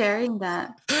for sharing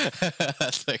that.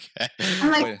 That's okay.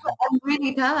 I'm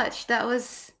really touched. That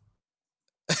was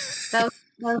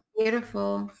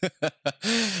beautiful.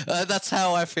 That's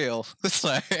how I feel.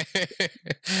 So,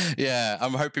 yeah,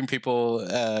 I'm hoping people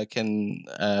can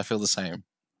feel the same.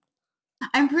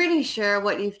 I'm pretty sure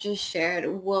what you've just shared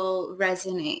will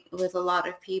resonate with a lot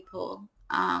of people.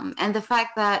 And the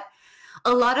fact that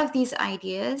a lot of these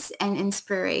ideas and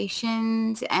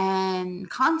inspirations and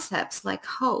concepts like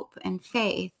hope and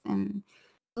faith and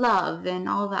love and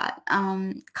all that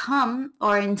come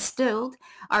or are instilled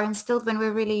when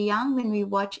we're really young, when we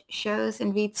watch shows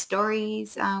and read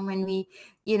stories, when we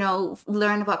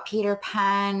learn about Peter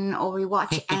Pan, or we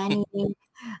watch Annie,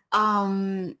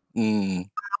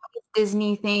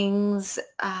 Disney things,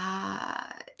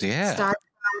 Yeah.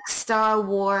 Star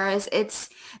Wars.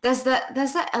 There's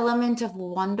that element of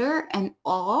wonder and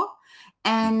awe,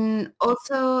 and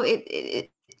also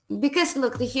it because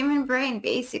look, the human brain,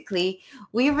 basically,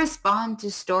 we respond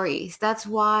to stories. That's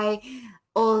why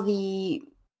all the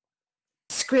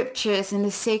scriptures and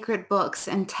the sacred books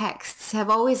and texts have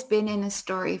always been in a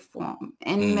story form,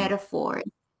 and metaphors,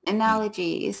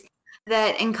 analogies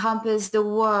that encompass the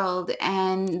world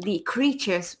and the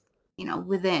creatures,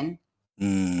 within.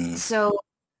 So,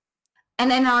 and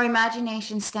then our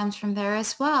imagination stems from there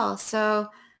as well. So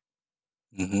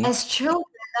as children,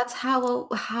 that's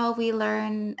how we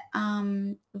learn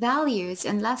values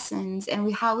and lessons,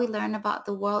 and how we learn about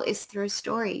the world is through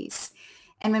stories.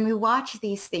 And when we watch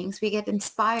these things, we get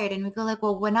inspired, and we go like,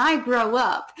 well, when I grow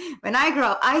up,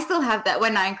 I still have that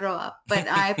when I grow up, but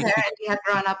I apparently have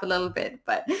grown up a little bit,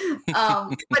 but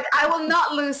I will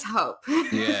not lose hope.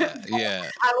 Yeah.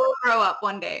 I will grow up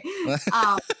one day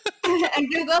and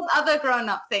do those other grown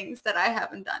up things that I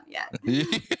haven't done yet.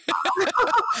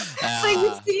 So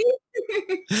you see?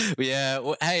 Yeah.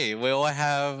 Well, hey, we all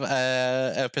have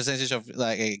a percentage of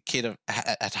like a kid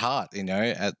at heart,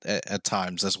 at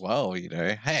times as well.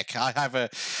 Heck, I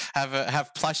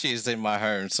have plushies in my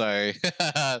home, so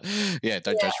yeah,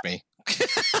 don't judge me.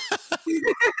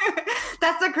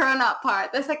 That's the grown-up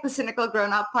part. That's like the cynical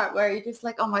grown-up part, where you're just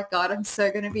like, oh my god, I'm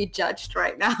so gonna be judged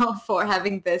right now for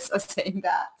having this or saying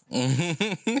that.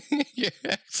 Yeah,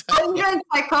 Well, you exactly. know, in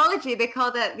psychology, they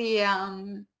call that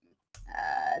the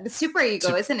super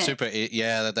ego, isn't it?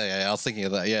 Yeah, yeah, I was thinking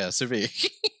of that. Yeah, super.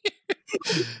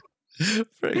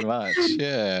 Pretty much,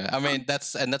 yeah. I mean,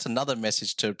 that's another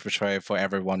message to portray for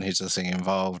everyone who's listening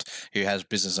involved, who has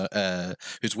business,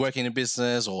 who's working in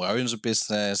business or owns a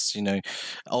business.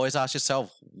 Always ask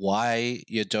yourself why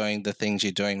you're doing the things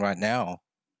you're doing right now.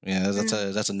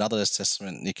 Mm. That's another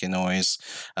assessment you can always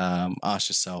ask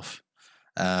yourself.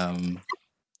 Um,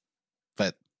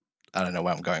 but I don't know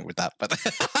where I'm going with that, but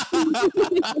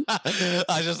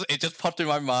it just popped in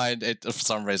my mind for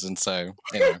some reason. So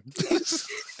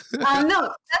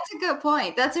No, that's a good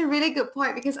point. That's a really good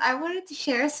point because I wanted to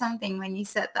share something when you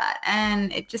said that,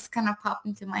 and it just kind of popped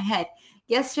into my head.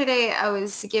 Yesterday, I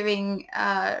was giving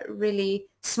a really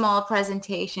small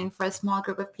presentation for a small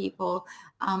group of people,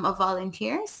 of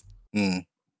volunteers, Mm,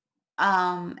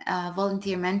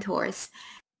 volunteer mentors,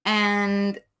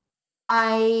 and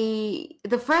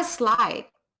the first slide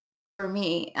for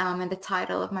me, and the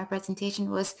title of my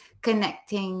presentation was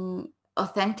connecting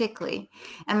authentically,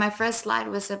 and my first slide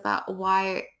was about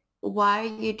why are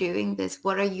you doing this,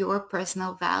 what are your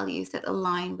personal values that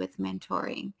align with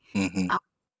mentoring, hmm uh,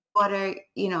 what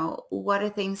are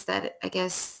things that I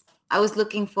guess I was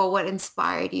looking for, what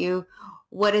inspired you,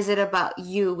 what is it about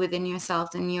you within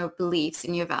yourself and your beliefs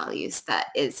and your values that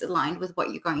is aligned with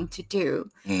what you're going to do,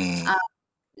 mm,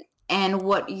 and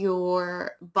what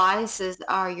your biases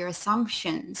are, your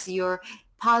assumptions, your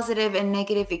positive and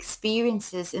negative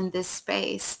experiences in this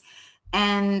space.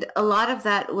 And a lot of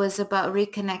that was about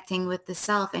reconnecting with the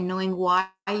self and knowing why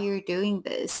you're doing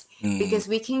this, mm. because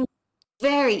we can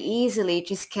very easily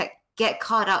just get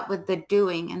caught up with the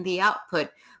doing and the output,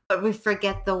 but we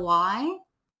forget the why,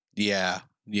 Yeah,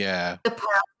 yeah. the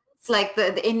purpose, like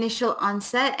the initial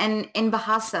onset. And in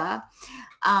Bahasa,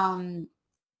 um,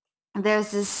 there's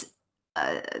this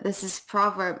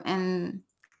proverb, and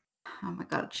oh my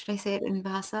god, should I say it in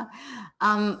Bahasa?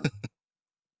 Um,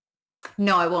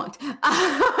 no, I won't.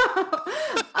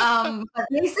 But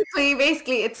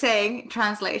basically, it's saying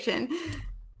translation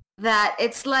that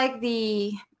it's like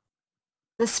the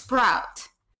sprout,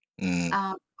 Mm,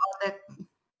 or the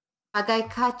bagai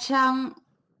kacang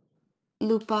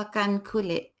lupakan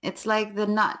kulit. It's like the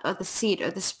nut or the seed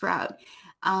or the sprout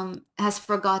has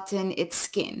forgotten its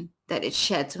skin that it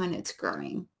sheds when it's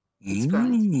growing. It's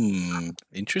grown its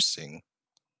interesting.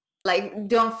 like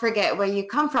don't forget where you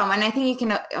come from, and I think you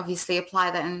can obviously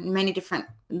apply that in many different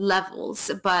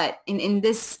levels, but in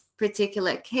this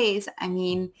particular case, I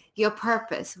mean, your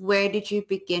purpose, where did you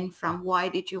begin from, why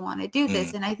did you want to do Mm,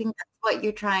 this? And I think that's what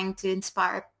you're trying to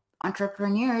inspire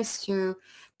entrepreneurs to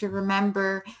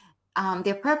remember,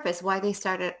 their purpose, why they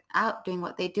started out doing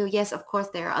what they do. Yes, of course,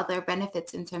 there are other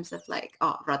benefits in terms of like,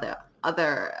 or rather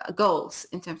other goals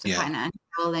in terms of yeah,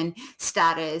 financial and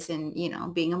status and,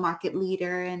 being a market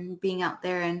leader and being out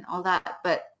there and all that.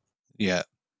 But yeah.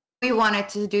 we wanted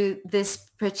to do this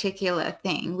particular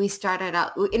thing. We started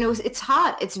out, and it's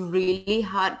hard. It's really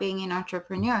hard being an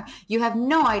entrepreneur. You have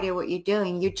no idea what you're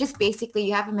doing. You're just basically,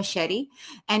 you have a machete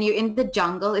and you're in the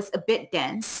jungle. It's a bit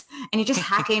dense and you're just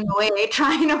hacking away,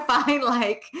 trying to find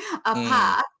like a Mm,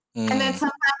 path. And then mm.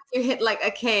 sometimes you hit like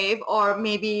a cave or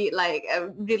maybe like a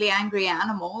really angry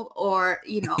animal or,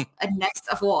 a nest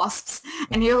of wasps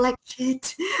and you're like,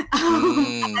 shit.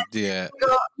 Yeah.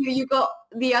 You go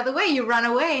the other way, you run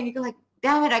away and you go like,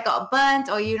 damn it, I got burnt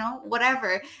or,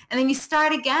 whatever. And then you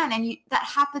start again and that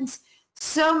happens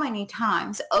so many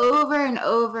times over and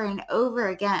over and over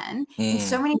again in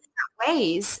so Mm, many different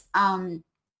ways.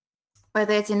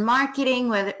 Whether it's in marketing,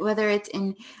 whether it's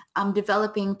in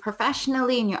developing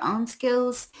professionally in your own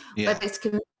skills, yeah. whether it's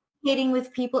communicating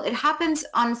with people, it happens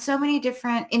in so many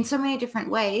different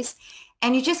ways.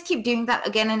 And you just keep doing that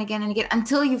again and again and again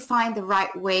until you find the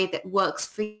right way that works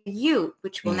for you,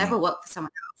 which will Mm, never work for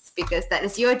someone else because that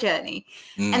is your journey.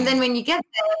 And then mm. when you get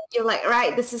there, you're like,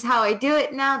 right, this is how I do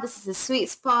it now. This is a sweet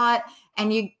spot.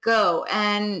 And you go.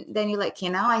 And then you're like,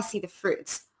 now I see the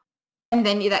fruits, and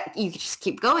then you just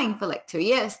keep going for like 2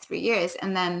 years, 3 years,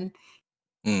 and then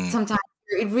Mm. sometimes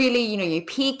it really, you're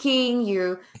peaking,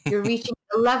 you're reaching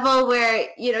a level where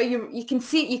you can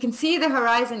see the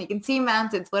horizon, you can see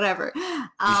mountains, whatever.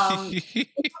 You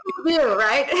do,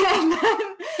 right?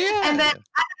 And then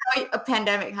Yeah. a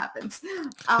pandemic happens,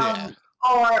 Yeah.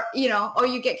 or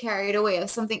you get carried away, or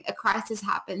something, a crisis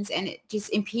happens, and it just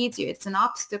impedes you. It's an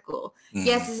obstacle.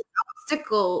 Yes, Mm, it's an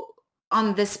obstacle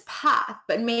on this path,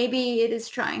 but maybe it is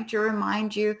trying to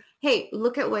remind you, hey,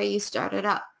 look at where you started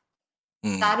up.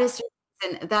 mm, That is your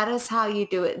reason. That is how you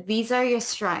do it. These are your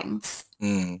strengths.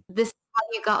 mm. This is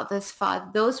you got this far.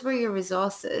 Those were your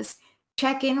resources.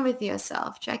 Check in with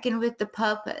yourself, check in with the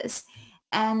purpose.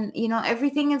 And,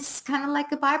 everything is kind of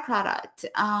like a byproduct,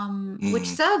 which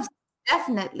Mm, serves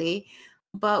definitely,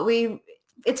 but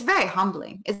it's very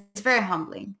humbling. It's very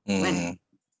humbling mm, when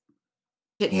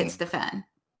shit hits mm. the fan.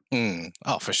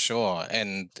 Oh, for sure.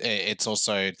 And it's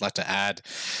also like to add,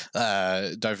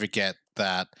 don't forget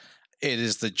that it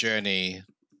is the journey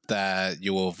that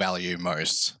you will value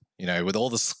most. With all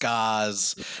the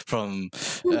scars from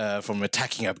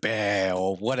attacking a bear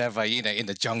or whatever, in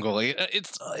the jungle, it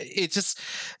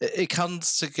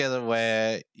comes together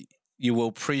where you will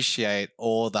appreciate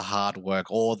all the hard work,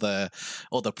 all the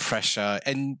pressure,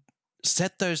 and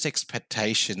set those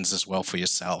expectations as well for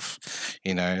yourself.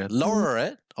 Mm, Lower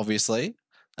it, obviously,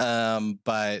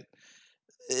 but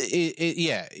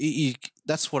yeah,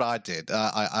 that's what I did.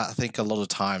 I think a lot of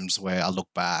times where I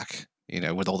look back,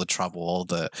 with all the trouble,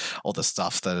 all the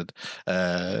stuff that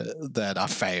I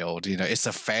failed. It's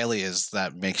the failures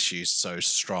that makes you so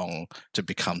strong to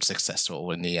become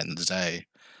successful in the end of the day.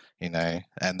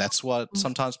 And that's what mm,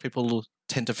 sometimes people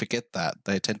tend to forget, that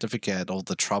they tend to forget all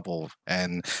the trouble,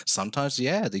 and sometimes,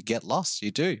 yeah, they get lost.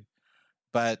 You do,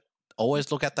 but always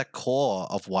look at the core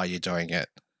of why you're doing it.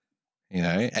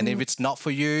 And if mm, it's not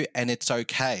for you, and it's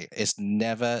okay, it's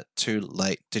never too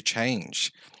late to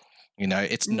change.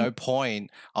 It's mm, no point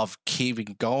of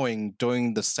keeping going,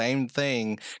 doing the same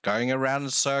thing, going around in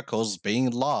circles,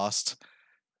 being lost,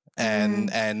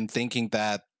 and mm, and thinking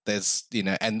that there's,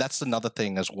 and that's another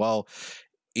thing as well.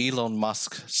 Elon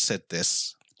Musk said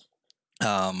this.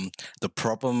 The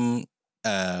problem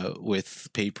with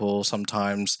people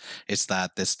sometimes is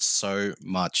that there's so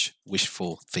much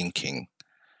wishful thinking,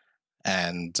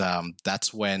 and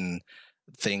that's when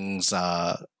things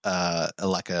are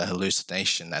like a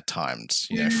hallucination at times.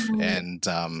 mm, And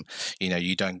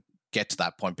you don't get to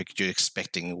that point because you're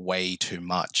expecting way too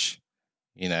much.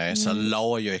 So mm,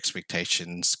 lower your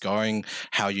expectations, going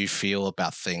how you feel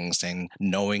about things, and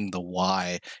knowing the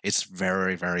why. It's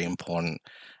very, very important,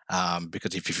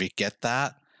 because if you forget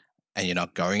that and you're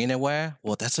not going anywhere,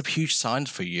 well, that's a huge sign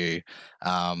for you.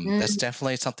 That's mm,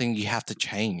 definitely something you have to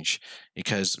change,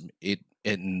 because it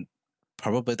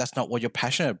probably that's not what you're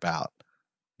passionate about.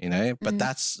 But mm,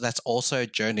 that's also a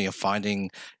journey of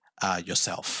finding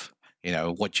yourself.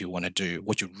 What you want to do,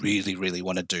 what you really, really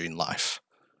want to do in life.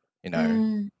 you know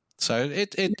mm. so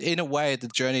it in a way, the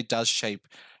journey does shape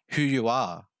who you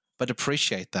are, but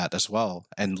appreciate that as well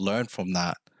and learn from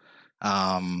that.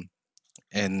 um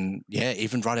and yeah,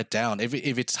 even write it down. If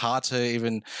it's hard to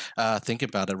even think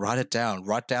about it, write it down.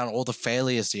 Write down all the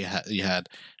failures you had,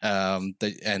 and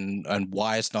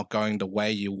why it's not going the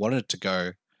way you wanted it to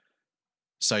go.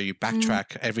 So you Mm,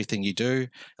 backtrack everything you do.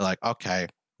 Like, okay,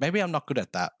 maybe I'm not good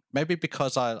at that. Maybe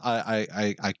because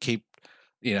I keep,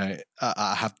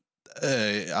 I have,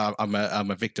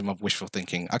 I'm a victim of wishful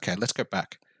thinking. Okay, let's go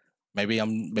back.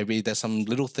 Maybe there's some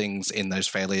little things in those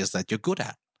failures that you're good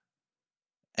at,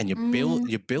 and you build mm,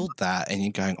 you build that, and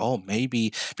you're going, oh,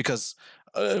 maybe because.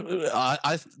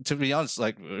 I, to be honest,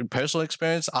 like personal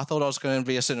experience, I thought I was going to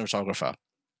be a cinematographer,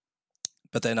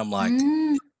 but then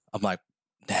mm. I'm like,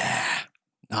 nah,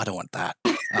 no, I don't want that.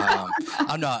 Um,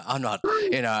 I'm not,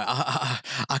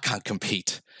 I can't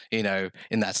compete, in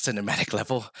that cinematic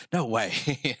level. No way.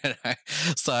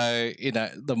 So,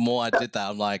 the more I did that,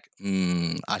 I'm like,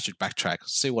 I should backtrack,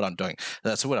 see what I'm doing.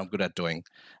 That's what I'm good at doing.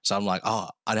 So I'm like, oh,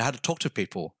 I know how to talk to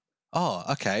people. Oh,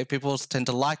 okay. People tend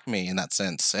to like me in that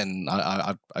sense, and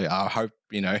I hope,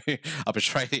 I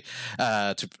portray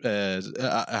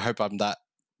I hope I'm that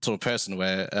sort of person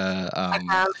where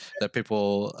that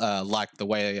people like the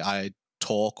way I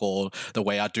talk or the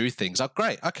way I do things. Oh,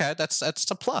 great. Okay, that's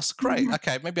a plus. Great. Mhm.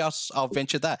 Okay, maybe I'll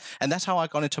venture that. And that's how I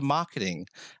got into marketing.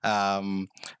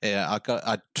 Yeah,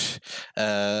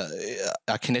 uh,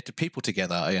 I connected people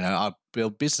together. I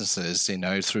build businesses.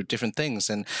 Through different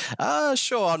things. And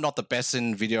sure, I'm not the best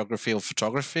in videography or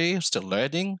photography. Still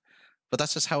learning. But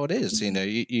that's just how it is.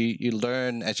 You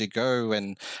learn as you go,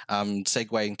 and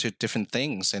segue into different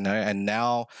things. And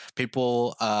now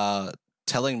people are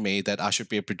telling me that I should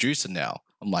be a producer now.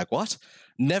 I'm like, what?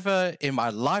 Never in my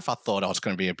life I thought I was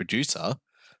going to be a producer.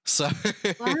 So,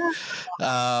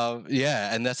 Wow.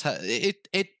 yeah, and that's how it.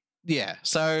 Yeah,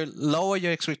 so lower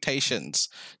your expectations.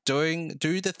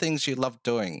 Do the things you love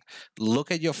doing.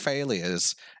 Look at your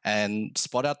failures and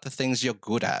spot out the things you're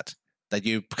good at, that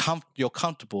you're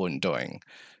comfortable in doing.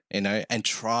 And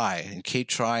try and keep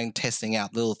trying, testing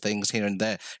out little things here and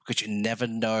there, because you never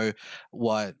know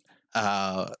what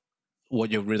uh, what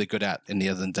you're really good at in the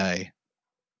other day.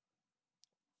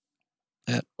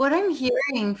 What I'm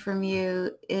hearing from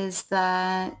you is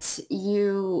that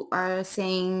you are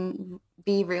saying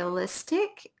be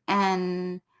realistic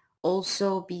and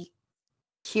also be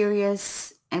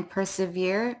curious and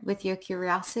persevere with your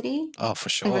curiosity Oh, for and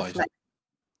sure. reflect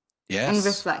and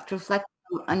Yes. reflect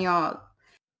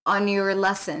on your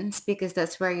lessons because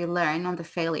that's where you learn on the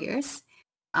failures.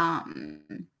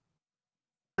 And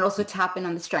also tap in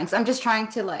on the strengths. I'm just trying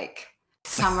to like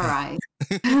summarize.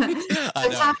 I So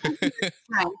tap into know. your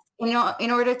strengths.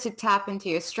 In order to tap into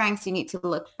your strengths, you need to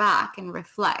look back and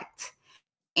reflect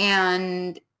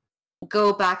and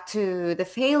go back to the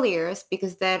failures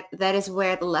because that is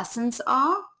where the lessons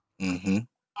are. Hmm.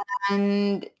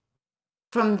 And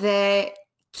from there,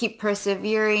 keep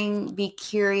persevering, be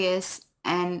curious,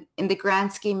 and in the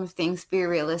grand scheme of things, be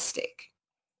realistic.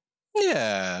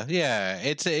 Yeah, yeah.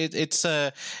 It's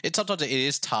sometimes it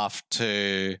is tough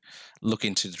to look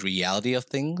into the reality of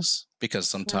things because Mm,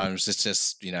 sometimes it's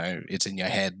just it's in your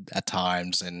head at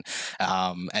times, and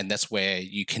that's where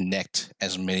you connect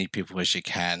as many people as you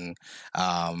can,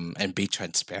 and be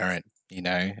transparent.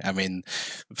 I mean,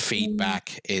 mm,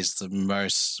 feedback is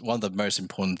one of the most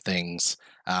important things.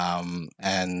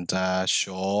 And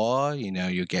sure,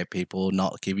 you get people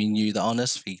not giving you the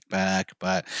honest feedback,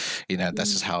 but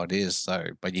that's just mm, how it is. So,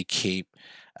 but you keep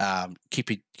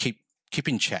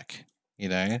in check, you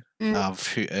know, mm,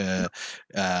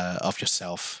 of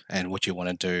yourself and what you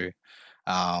want to do,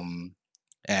 um,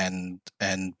 and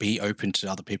be open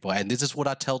to other people. And this is what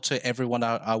I tell to everyone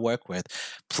I work with.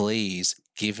 Please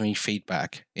give me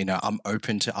feedback. I'm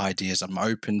open to ideas. I'm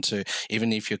open to,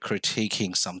 even if you're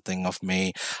critiquing something of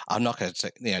me, I'm not going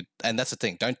to, and that's the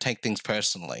thing. Don't take things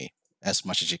personally as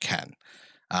much as you can.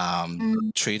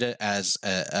 mm, Treat it as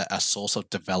a source of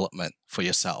development for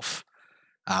yourself,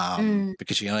 mm,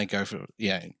 because you only go for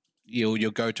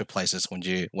you'll go to places when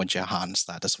you harness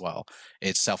that as well.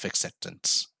 It's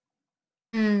self-acceptance.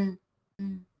 mm,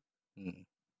 mm. Mm.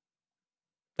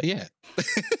 But yeah.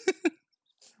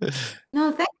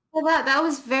 No, thanks for that. That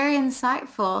was very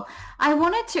insightful. I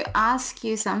wanted to ask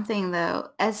you something though,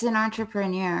 as an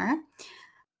entrepreneur,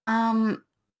 um,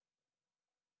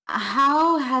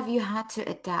 how have you had to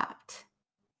adapt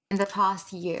in the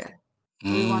past year?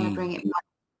 We want to bring Mm. it back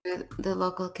to the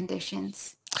local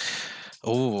conditions.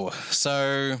 Oh,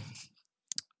 so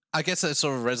I guess it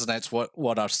sort of resonates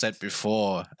what I've said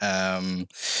before. I'm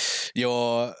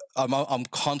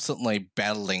constantly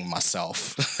battling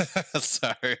myself.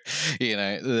 So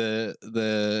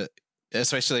the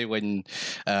especially when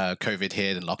COVID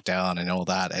hit and lockdown and all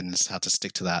that, and it's hard to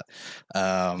stick to that.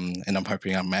 And I'm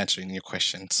hoping I'm answering your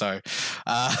question. So,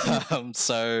 Mm,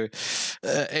 so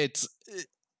it's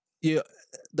you.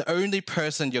 The only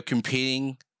person you're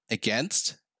competing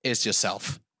against is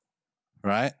yourself,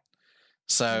 right?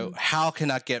 So mm, how can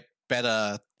I get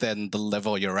better than the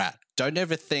level you're at? Don't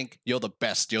ever think you're the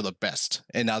best. You're the best,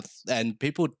 and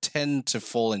people tend to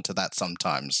fall into that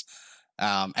sometimes.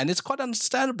 And it's quite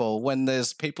understandable when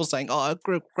there's people saying, "Oh,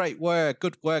 great work,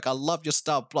 good work. I love your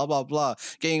stuff." Blah blah blah,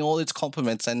 getting all these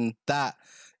compliments, and that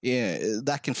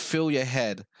can fill your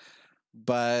head.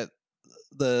 But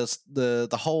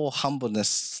the whole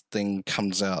humbleness thing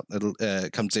comes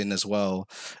in as well.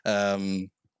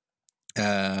 Um,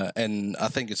 and I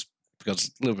think it's because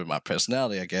a little bit of my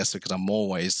personality, I guess, because I'm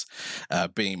always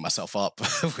beating myself up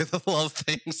with a lot of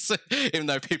things. Even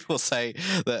though people say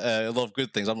that a lot of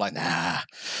good things, I'm like, nah,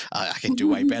 I can do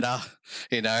way better.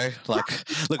 Like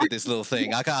look at this little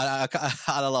thing. I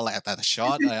don't like that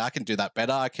shot. I can do that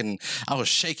better. I was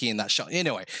shaky in that shot.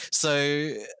 Anyway,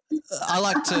 so I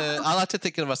like to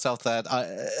think of myself that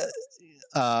I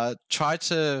I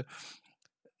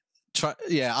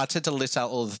tend to list out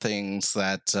all the things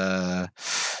that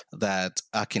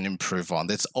I can improve on.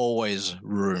 There's always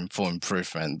room for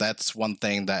improvement. That's one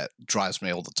thing that drives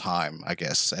me all the time, I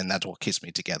guess, and that's what keeps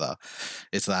me together.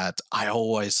 Is that I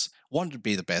always want to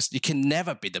be the best. You can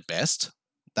never be the best.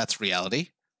 That's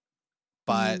reality,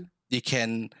 but mm, you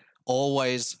can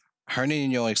always hone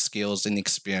in your skills and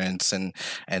experience, and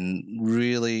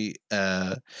really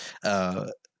uh, uh,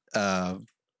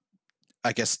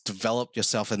 I guess, develop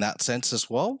yourself in that sense as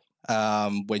well,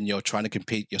 when you're trying to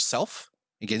compete yourself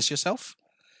against yourself.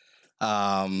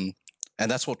 Um, and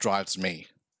that's what drives me.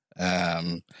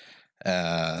 Um,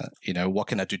 what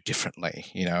can I do differently?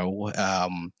 What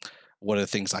are the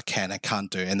things I can and can't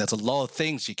do? And there's a lot of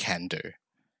things you can do,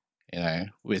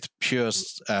 with pure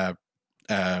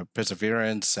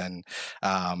perseverance, and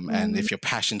mm, if your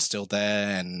passion's still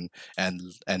there, and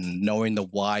knowing the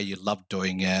why you love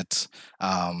doing it.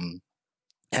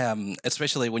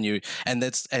 Especially when you and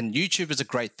YouTube is a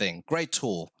great thing, great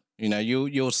tool, You know,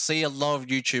 you'll see a lot of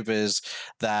YouTubers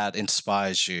that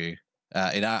inspires you.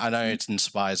 And I know it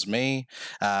inspires me.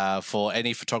 For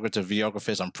any photographer,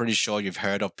 videographers, I'm pretty sure you've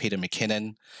heard of Peter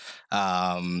McKinnon.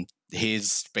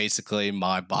 He's basically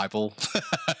my Bible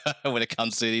when it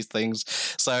comes to these things.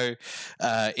 So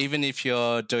even if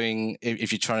you're doing,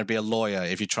 if you're trying to be a lawyer,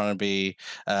 if you're trying to be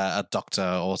a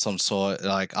doctor or some sort,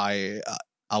 like I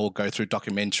will go through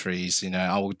documentaries. You know,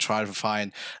 I will try to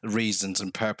find reasons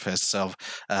and purpose of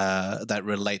that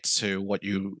relates to what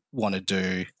you want to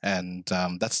do, and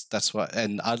that's what.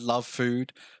 And I love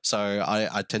food, so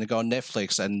I tend to go on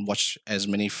Netflix and watch as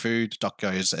many food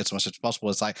docos as much as possible.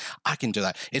 It's like I can do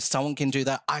that. If someone can do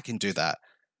that, I can do that.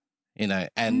 You know,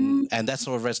 Mm, and that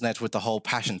sort of resonates with the whole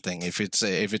passion thing. If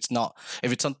it's not,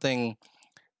 if it's something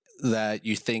that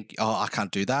you think, oh, I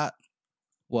can't do that,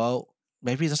 well,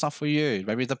 maybe that's not for you.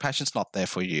 Maybe the passion's not there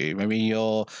for you. Maybe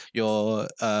your uh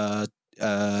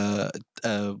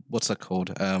what's that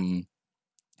called? Maybe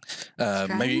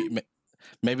strength.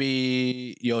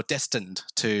 maybe you're destined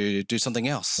to do something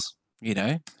else. You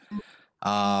know.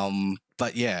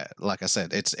 But yeah, like I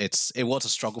said, it was a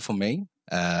struggle for me.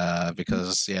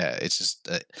 Because yeah, it's just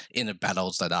inner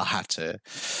battles that I had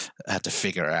to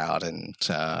figure out, and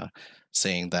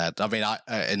seeing that. I mean, I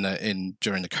in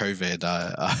during the COVID,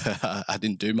 I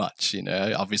didn't do much. You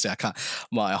know, obviously, I can't.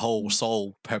 My whole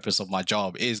sole purpose of my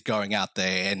job is going out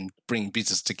there and bring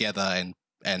business together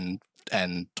and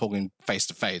and talking face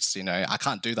to face. You know, I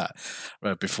can't do that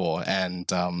before, and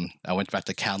I went back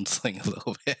to counseling a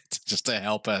little bit just to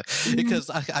help her, because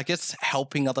I guess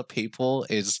helping other people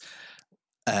is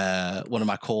one of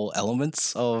my core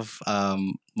elements of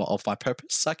my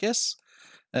purpose, I guess.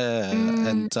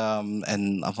 Mm,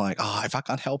 And I'm like, oh, if I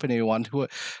can't help anyone,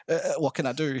 what can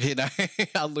I do? You know,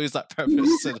 I'll lose that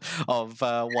purpose of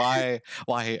why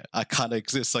I can't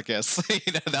exist. I guess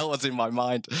you know that was in my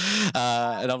mind,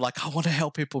 and I'm like, I want to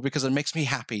help people because it makes me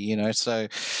happy. You know, so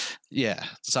yeah,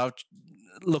 so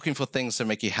looking for things to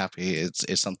make you happy is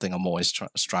something I'm always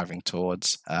striving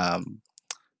towards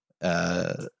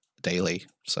uh, daily.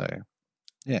 So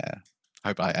yeah,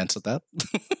 hope I answered that.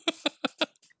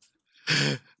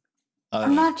 I'm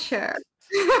Um, not sure.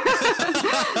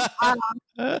 um,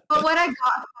 but what I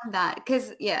got from that,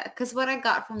 because what I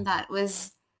got from that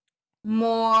was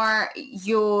more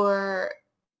your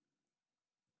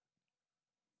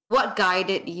what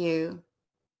guided you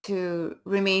to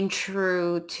remain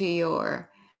true to your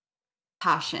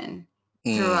passion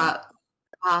mm, throughout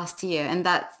the past year, and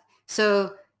that's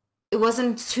so it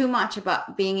wasn't too much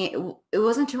about it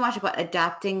wasn't too much about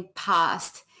adapting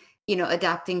past,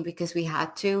 adapting because we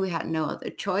had no other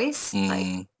choice, like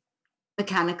mm,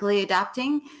 mechanically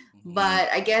adapting. mhm, But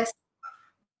I guess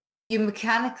you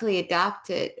mechanically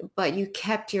adapted, but you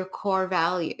kept your core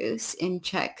values in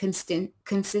check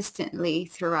consistently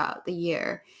throughout the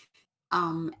year.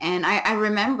 And I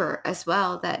remember as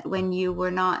well that when you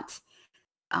were not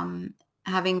um,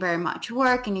 having very much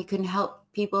work and you couldn't help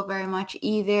people very much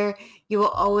either, you were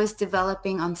always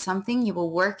developing on something. You were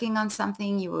working on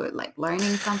something. You were like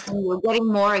learning something. You were getting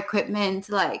more equipment.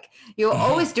 Like you were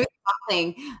always doing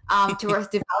something towards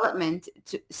development,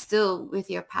 still with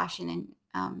your passion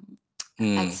and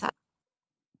mm, etc.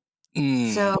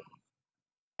 mm. So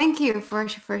thank you for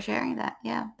sharing that.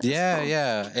 Yeah, that was Yeah, cool.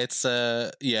 yeah. It's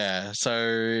yeah.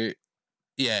 So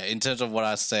yeah, in terms of what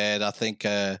I said, I think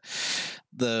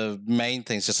the main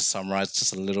things, just to summarize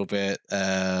just a little bit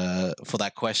for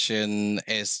that question,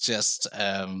 is just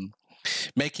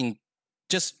making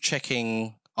just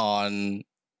checking on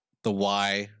the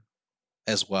why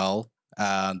as well.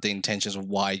 The intentions of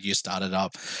why you started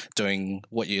up doing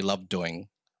what you love doing.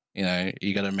 You know,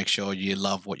 you got to make sure you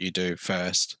love what you do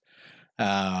first.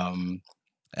 Um,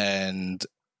 and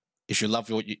if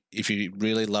you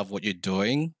really love what you're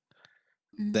doing,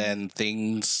 Mm, then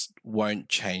things won't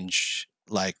change.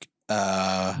 Like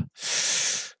it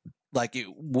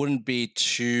wouldn't be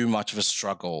too much of a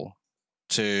struggle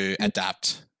to mm,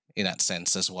 adapt in that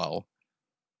sense as well.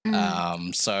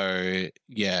 mm. So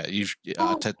yeah,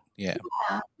 Oh, yeah.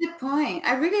 yeah, good point.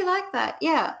 I really like that.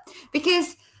 Yeah,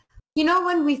 because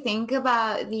when we think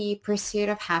about the pursuit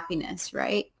of happiness,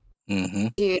 right? Mm-hmm.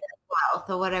 Pursuit of wealth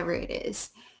or whatever it is,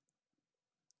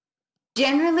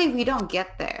 generally we don't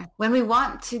get there. When we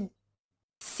want to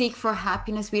seek for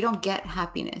happiness, we don't get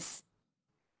happiness.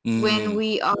 When Mm,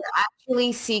 we are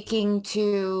actually seeking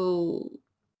to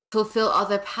fulfill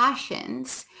other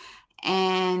passions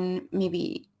and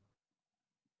maybe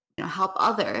help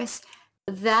others,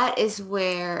 that is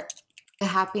where the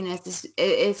happiness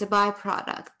is a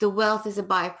byproduct. The wealth is a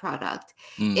byproduct.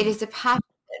 It mm, is the passion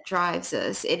that drives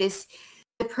us. It is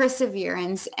the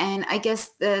perseverance, and I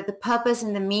guess the purpose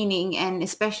and the meaning, and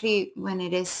especially when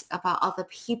it is about other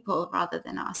people rather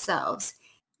than ourselves,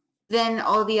 then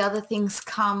all the other things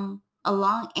come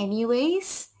along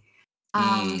anyways.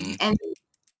 Mm,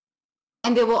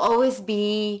 And there will always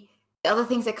be the other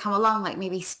things that come along, like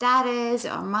maybe status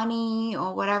or money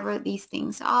or whatever these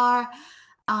things are.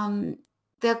 um,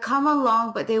 they'll come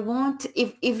along, but they won't,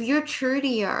 if you're true to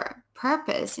your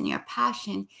purpose and your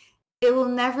passion, it will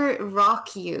never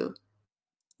rock you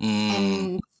mm,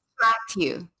 and distract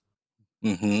you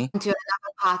mm-hmm, into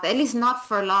another path, at least not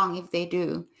for long if they do,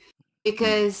 mm,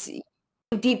 because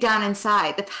deep down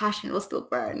inside, the passion will still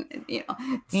burn. To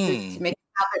mm, make it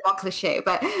a bit more cliche,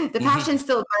 but the passion mm-hmm,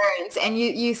 still burns, and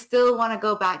you still want to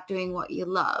go back doing what you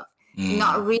love. You're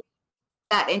not mm, really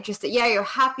that interested. Yeah, you're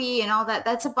happy and all that.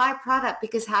 That's a byproduct,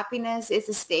 because happiness is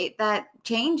a state that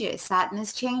changes.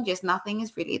 Sadness changes. Nothing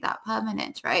is really that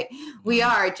permanent, right? We mm,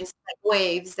 are just like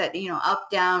waves that, up,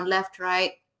 down, left,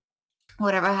 right,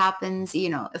 whatever happens,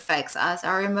 affects us.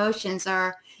 Our emotions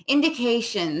are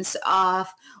indications of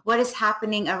what is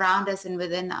happening around us and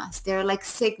within us. They're like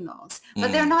signals,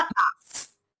 but they're mm, not us.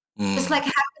 Just like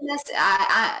mm, happiness,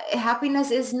 happiness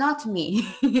is not me.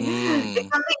 It's mm.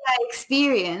 something I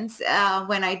experience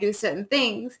when I do certain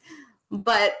things.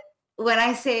 But when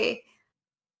I say,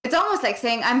 it's almost like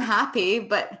saying I'm happy,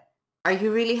 but are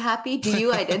you really happy? Do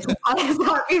you identify as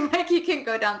happy? Like, you can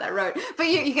go down that road, but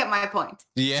you get my point.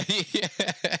 Yeah, yeah,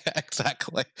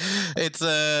 exactly.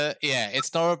 Yeah,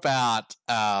 it's not about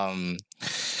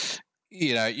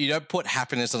you don't put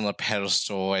happiness on a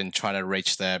pedestal and try to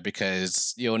reach there,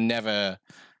 because you'll never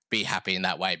be happy in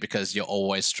that way, because you're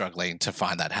always struggling to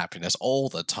find that happiness all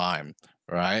the time,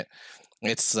 right?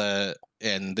 It's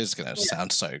and this is gonna Yeah.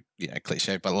 sound so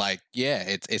cliche, but like yeah,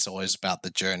 it's always about the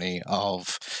journey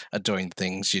of doing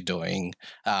things you're doing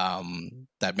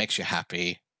that makes you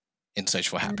happy in search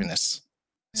for happiness.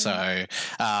 Mhm. So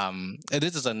and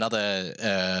this is another.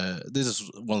 This is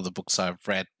one of the books I've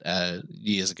read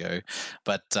years ago.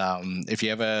 But if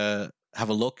you ever have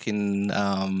a look in,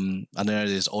 I don't know,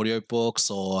 there's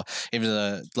audiobooks or even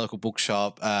a local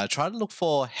bookshop, try to look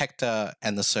for Hector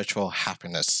and the Search for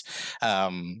Happiness.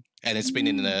 And it's been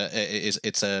in Mm.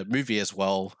 it's a movie as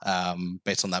well,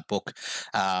 based on that book.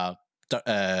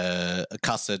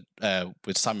 Casted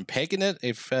with Simon Pegg in it.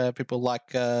 If people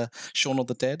like Shaun of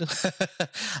the Dead,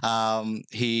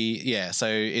 so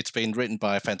it's been written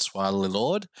by Francois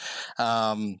Lillard.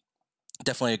 Um,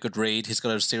 Definitely a good read. He's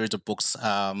got a series of books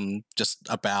just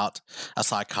about a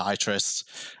psychiatrist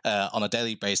on a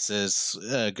daily basis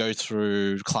go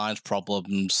through clients'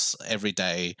 problems every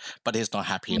day, but he's not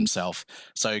happy himself.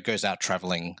 So he goes out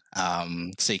traveling,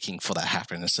 seeking for that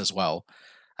happiness as well.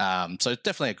 So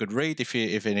definitely a good read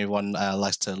if anyone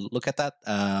likes to look at that.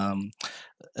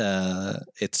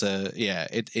 It's a yeah,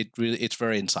 it really it's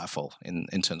very insightful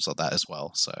in terms of that as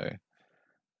well. So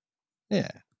yeah,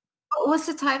 What was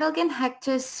the title again?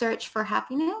 Hector's Search for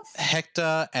Happiness?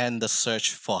 Hector and the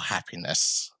Search for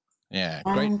Happiness. Yeah,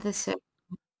 great. And the Search.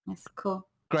 That's cool.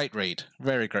 Great read,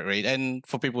 very great read, and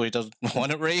for people who doesn't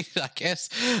want to read, I guess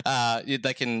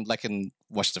they can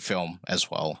watch the film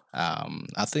as well. I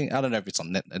don't know if it's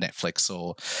on Netflix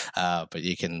or, but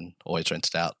you can always rent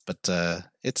it out. But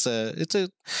it's a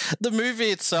the movie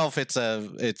itself. It's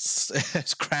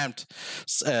it's cramped,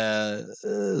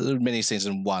 many scenes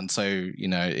in one. So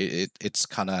it's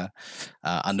kind of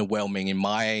underwhelming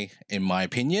in my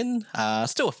opinion.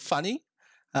 Still funny,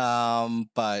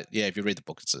 but yeah, if you read the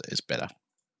book, it's better.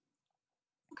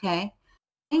 Okay.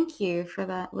 Thank you for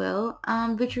that, Will.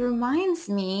 Which reminds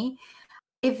me,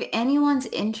 if anyone's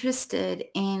interested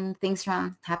in things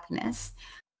around happiness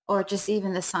or just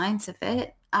even the science of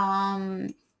it,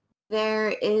 there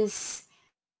is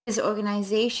this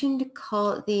organization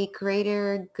called the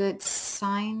Greater Good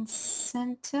Science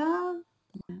Center,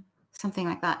 something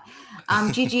like that.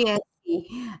 GGSC.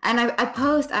 And I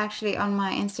post actually on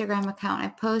my Instagram account, I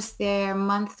post their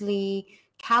monthly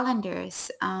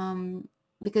calendars,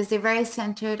 because they're very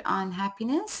centered on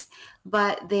happiness,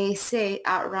 but they say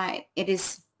outright it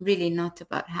is really not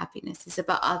about happiness. It's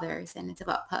about others and it's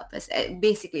about purpose.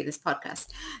 Basically, this podcast.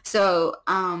 So,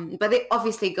 but they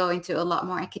obviously go into a lot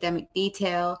more academic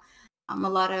detail. A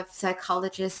lot of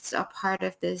psychologists are part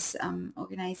of this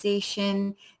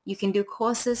organization. You can do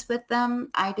courses with them.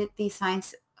 I did the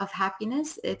Science of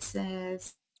Happiness. It's a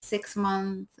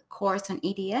 6-month course on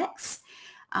EDX.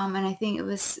 And I think it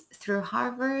was through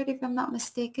Harvard, if I'm not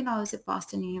mistaken, or was it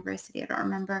Boston University? I don't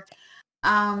remember.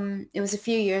 It was a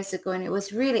few years ago, and it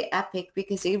was really epic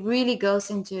because it really goes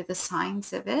into the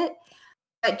science of it.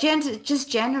 But just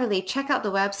generally, check out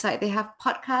the website. They have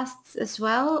podcasts as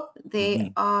well.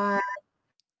 Hmm.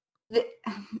 They,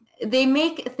 they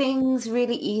make things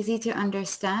really easy to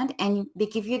understand, and they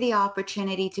give you the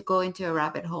opportunity to go into a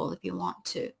rabbit hole if you want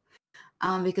to.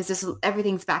 Because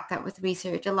everything's backed up with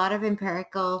research, a lot of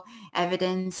empirical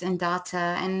evidence and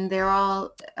data, and they're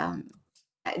all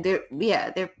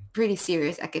they're pretty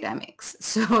serious academics.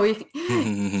 So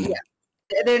yeah,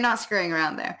 they're not screwing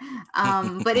around there.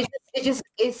 But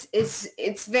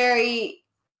it's very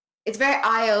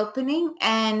eye opening,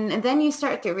 and then you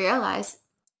start to realize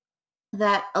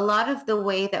that a lot of the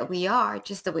way that we are,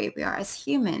 just the way we are as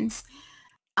humans,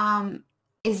 um,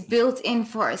 is built in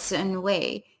for a certain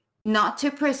way, not to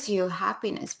pursue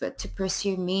happiness, but to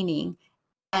pursue meaning,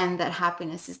 and that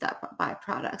happiness is that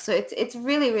byproduct. So it's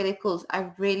really really cool. I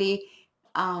really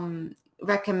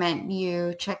recommend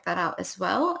you check that out as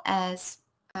well as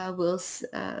Will's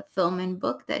film and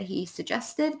book that he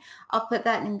suggested. I'll put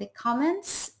that in the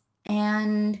comments.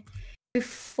 And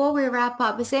before we wrap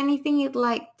up, is there anything you'd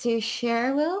like to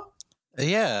share, Will?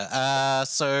 Yeah.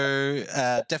 So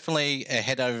definitely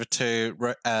head over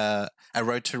to A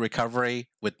Road to Recovery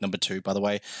with number 2, by the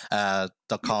way,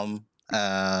 .com,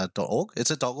 .org.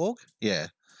 Is it .org? Yeah.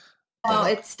 No,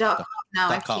 it's .com now.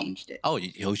 I've .com. changed it. Oh,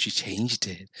 you changed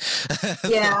it.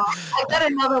 Yeah, I got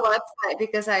another website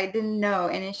because I didn't know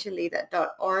initially that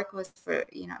 .org was for,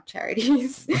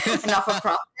 charities, not for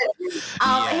profit.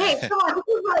 Hey, come on, this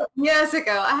was like years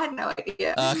ago. I had no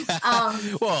idea.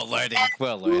 Well, learning.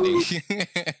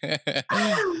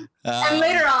 And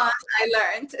later on, I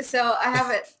learned. So I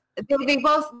have it. They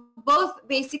both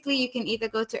basically, you can either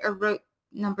go to a road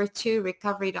number 2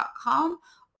 recovery.com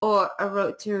or a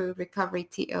road to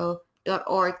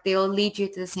recoveryto.org. They'll lead you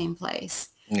to the same place.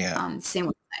 Yeah. Same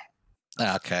website.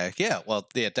 Okay. Yeah. Well,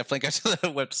 yeah, definitely go to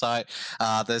the website.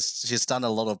 She's done a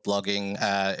lot of blogging.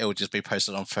 It will just be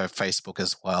posted on her Facebook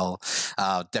as well.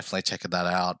 Definitely checking that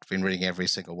out. Been reading every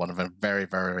single one of them. Very,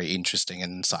 very interesting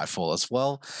and insightful as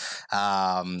well.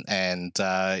 And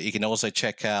you can also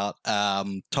check out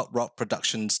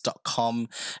toprockproductions.com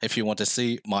if you want to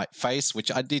see my face, which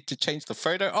I need to change the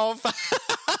photo of.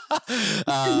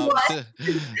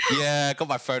 Yeah, got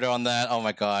my photo on that. Oh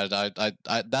my god, I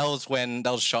that was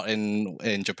shot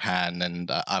in Japan,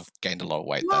 and I've gained a lot of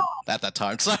weight at that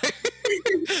time. So,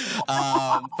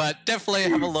 but definitely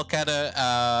have a look at it.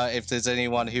 If there's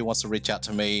anyone who wants to reach out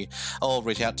to me, or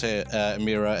reach out to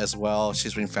Amira as well.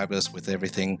 She's been fabulous with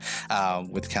everything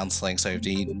with counselling. So if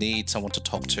you need someone to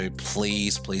talk to,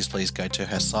 please go to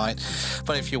her site.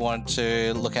 But if you want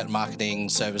to look at marketing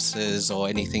services or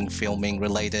anything filming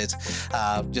related,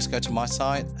 just go to my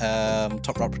site,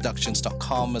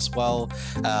 toprockproductions.com as well.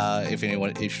 If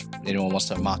anyone wants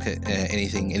to market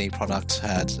anything, any product,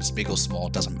 it's big or small,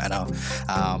 doesn't matter.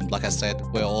 Like I said,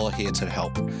 we're all here to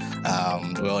help.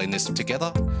 We're all in this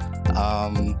together.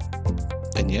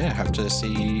 And yeah, hope to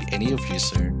see any of you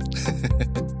soon.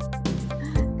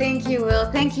 Thank you, Will.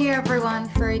 Thank you, everyone,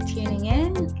 for tuning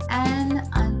in. And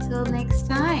until next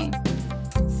time,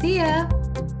 see ya.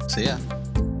 See ya.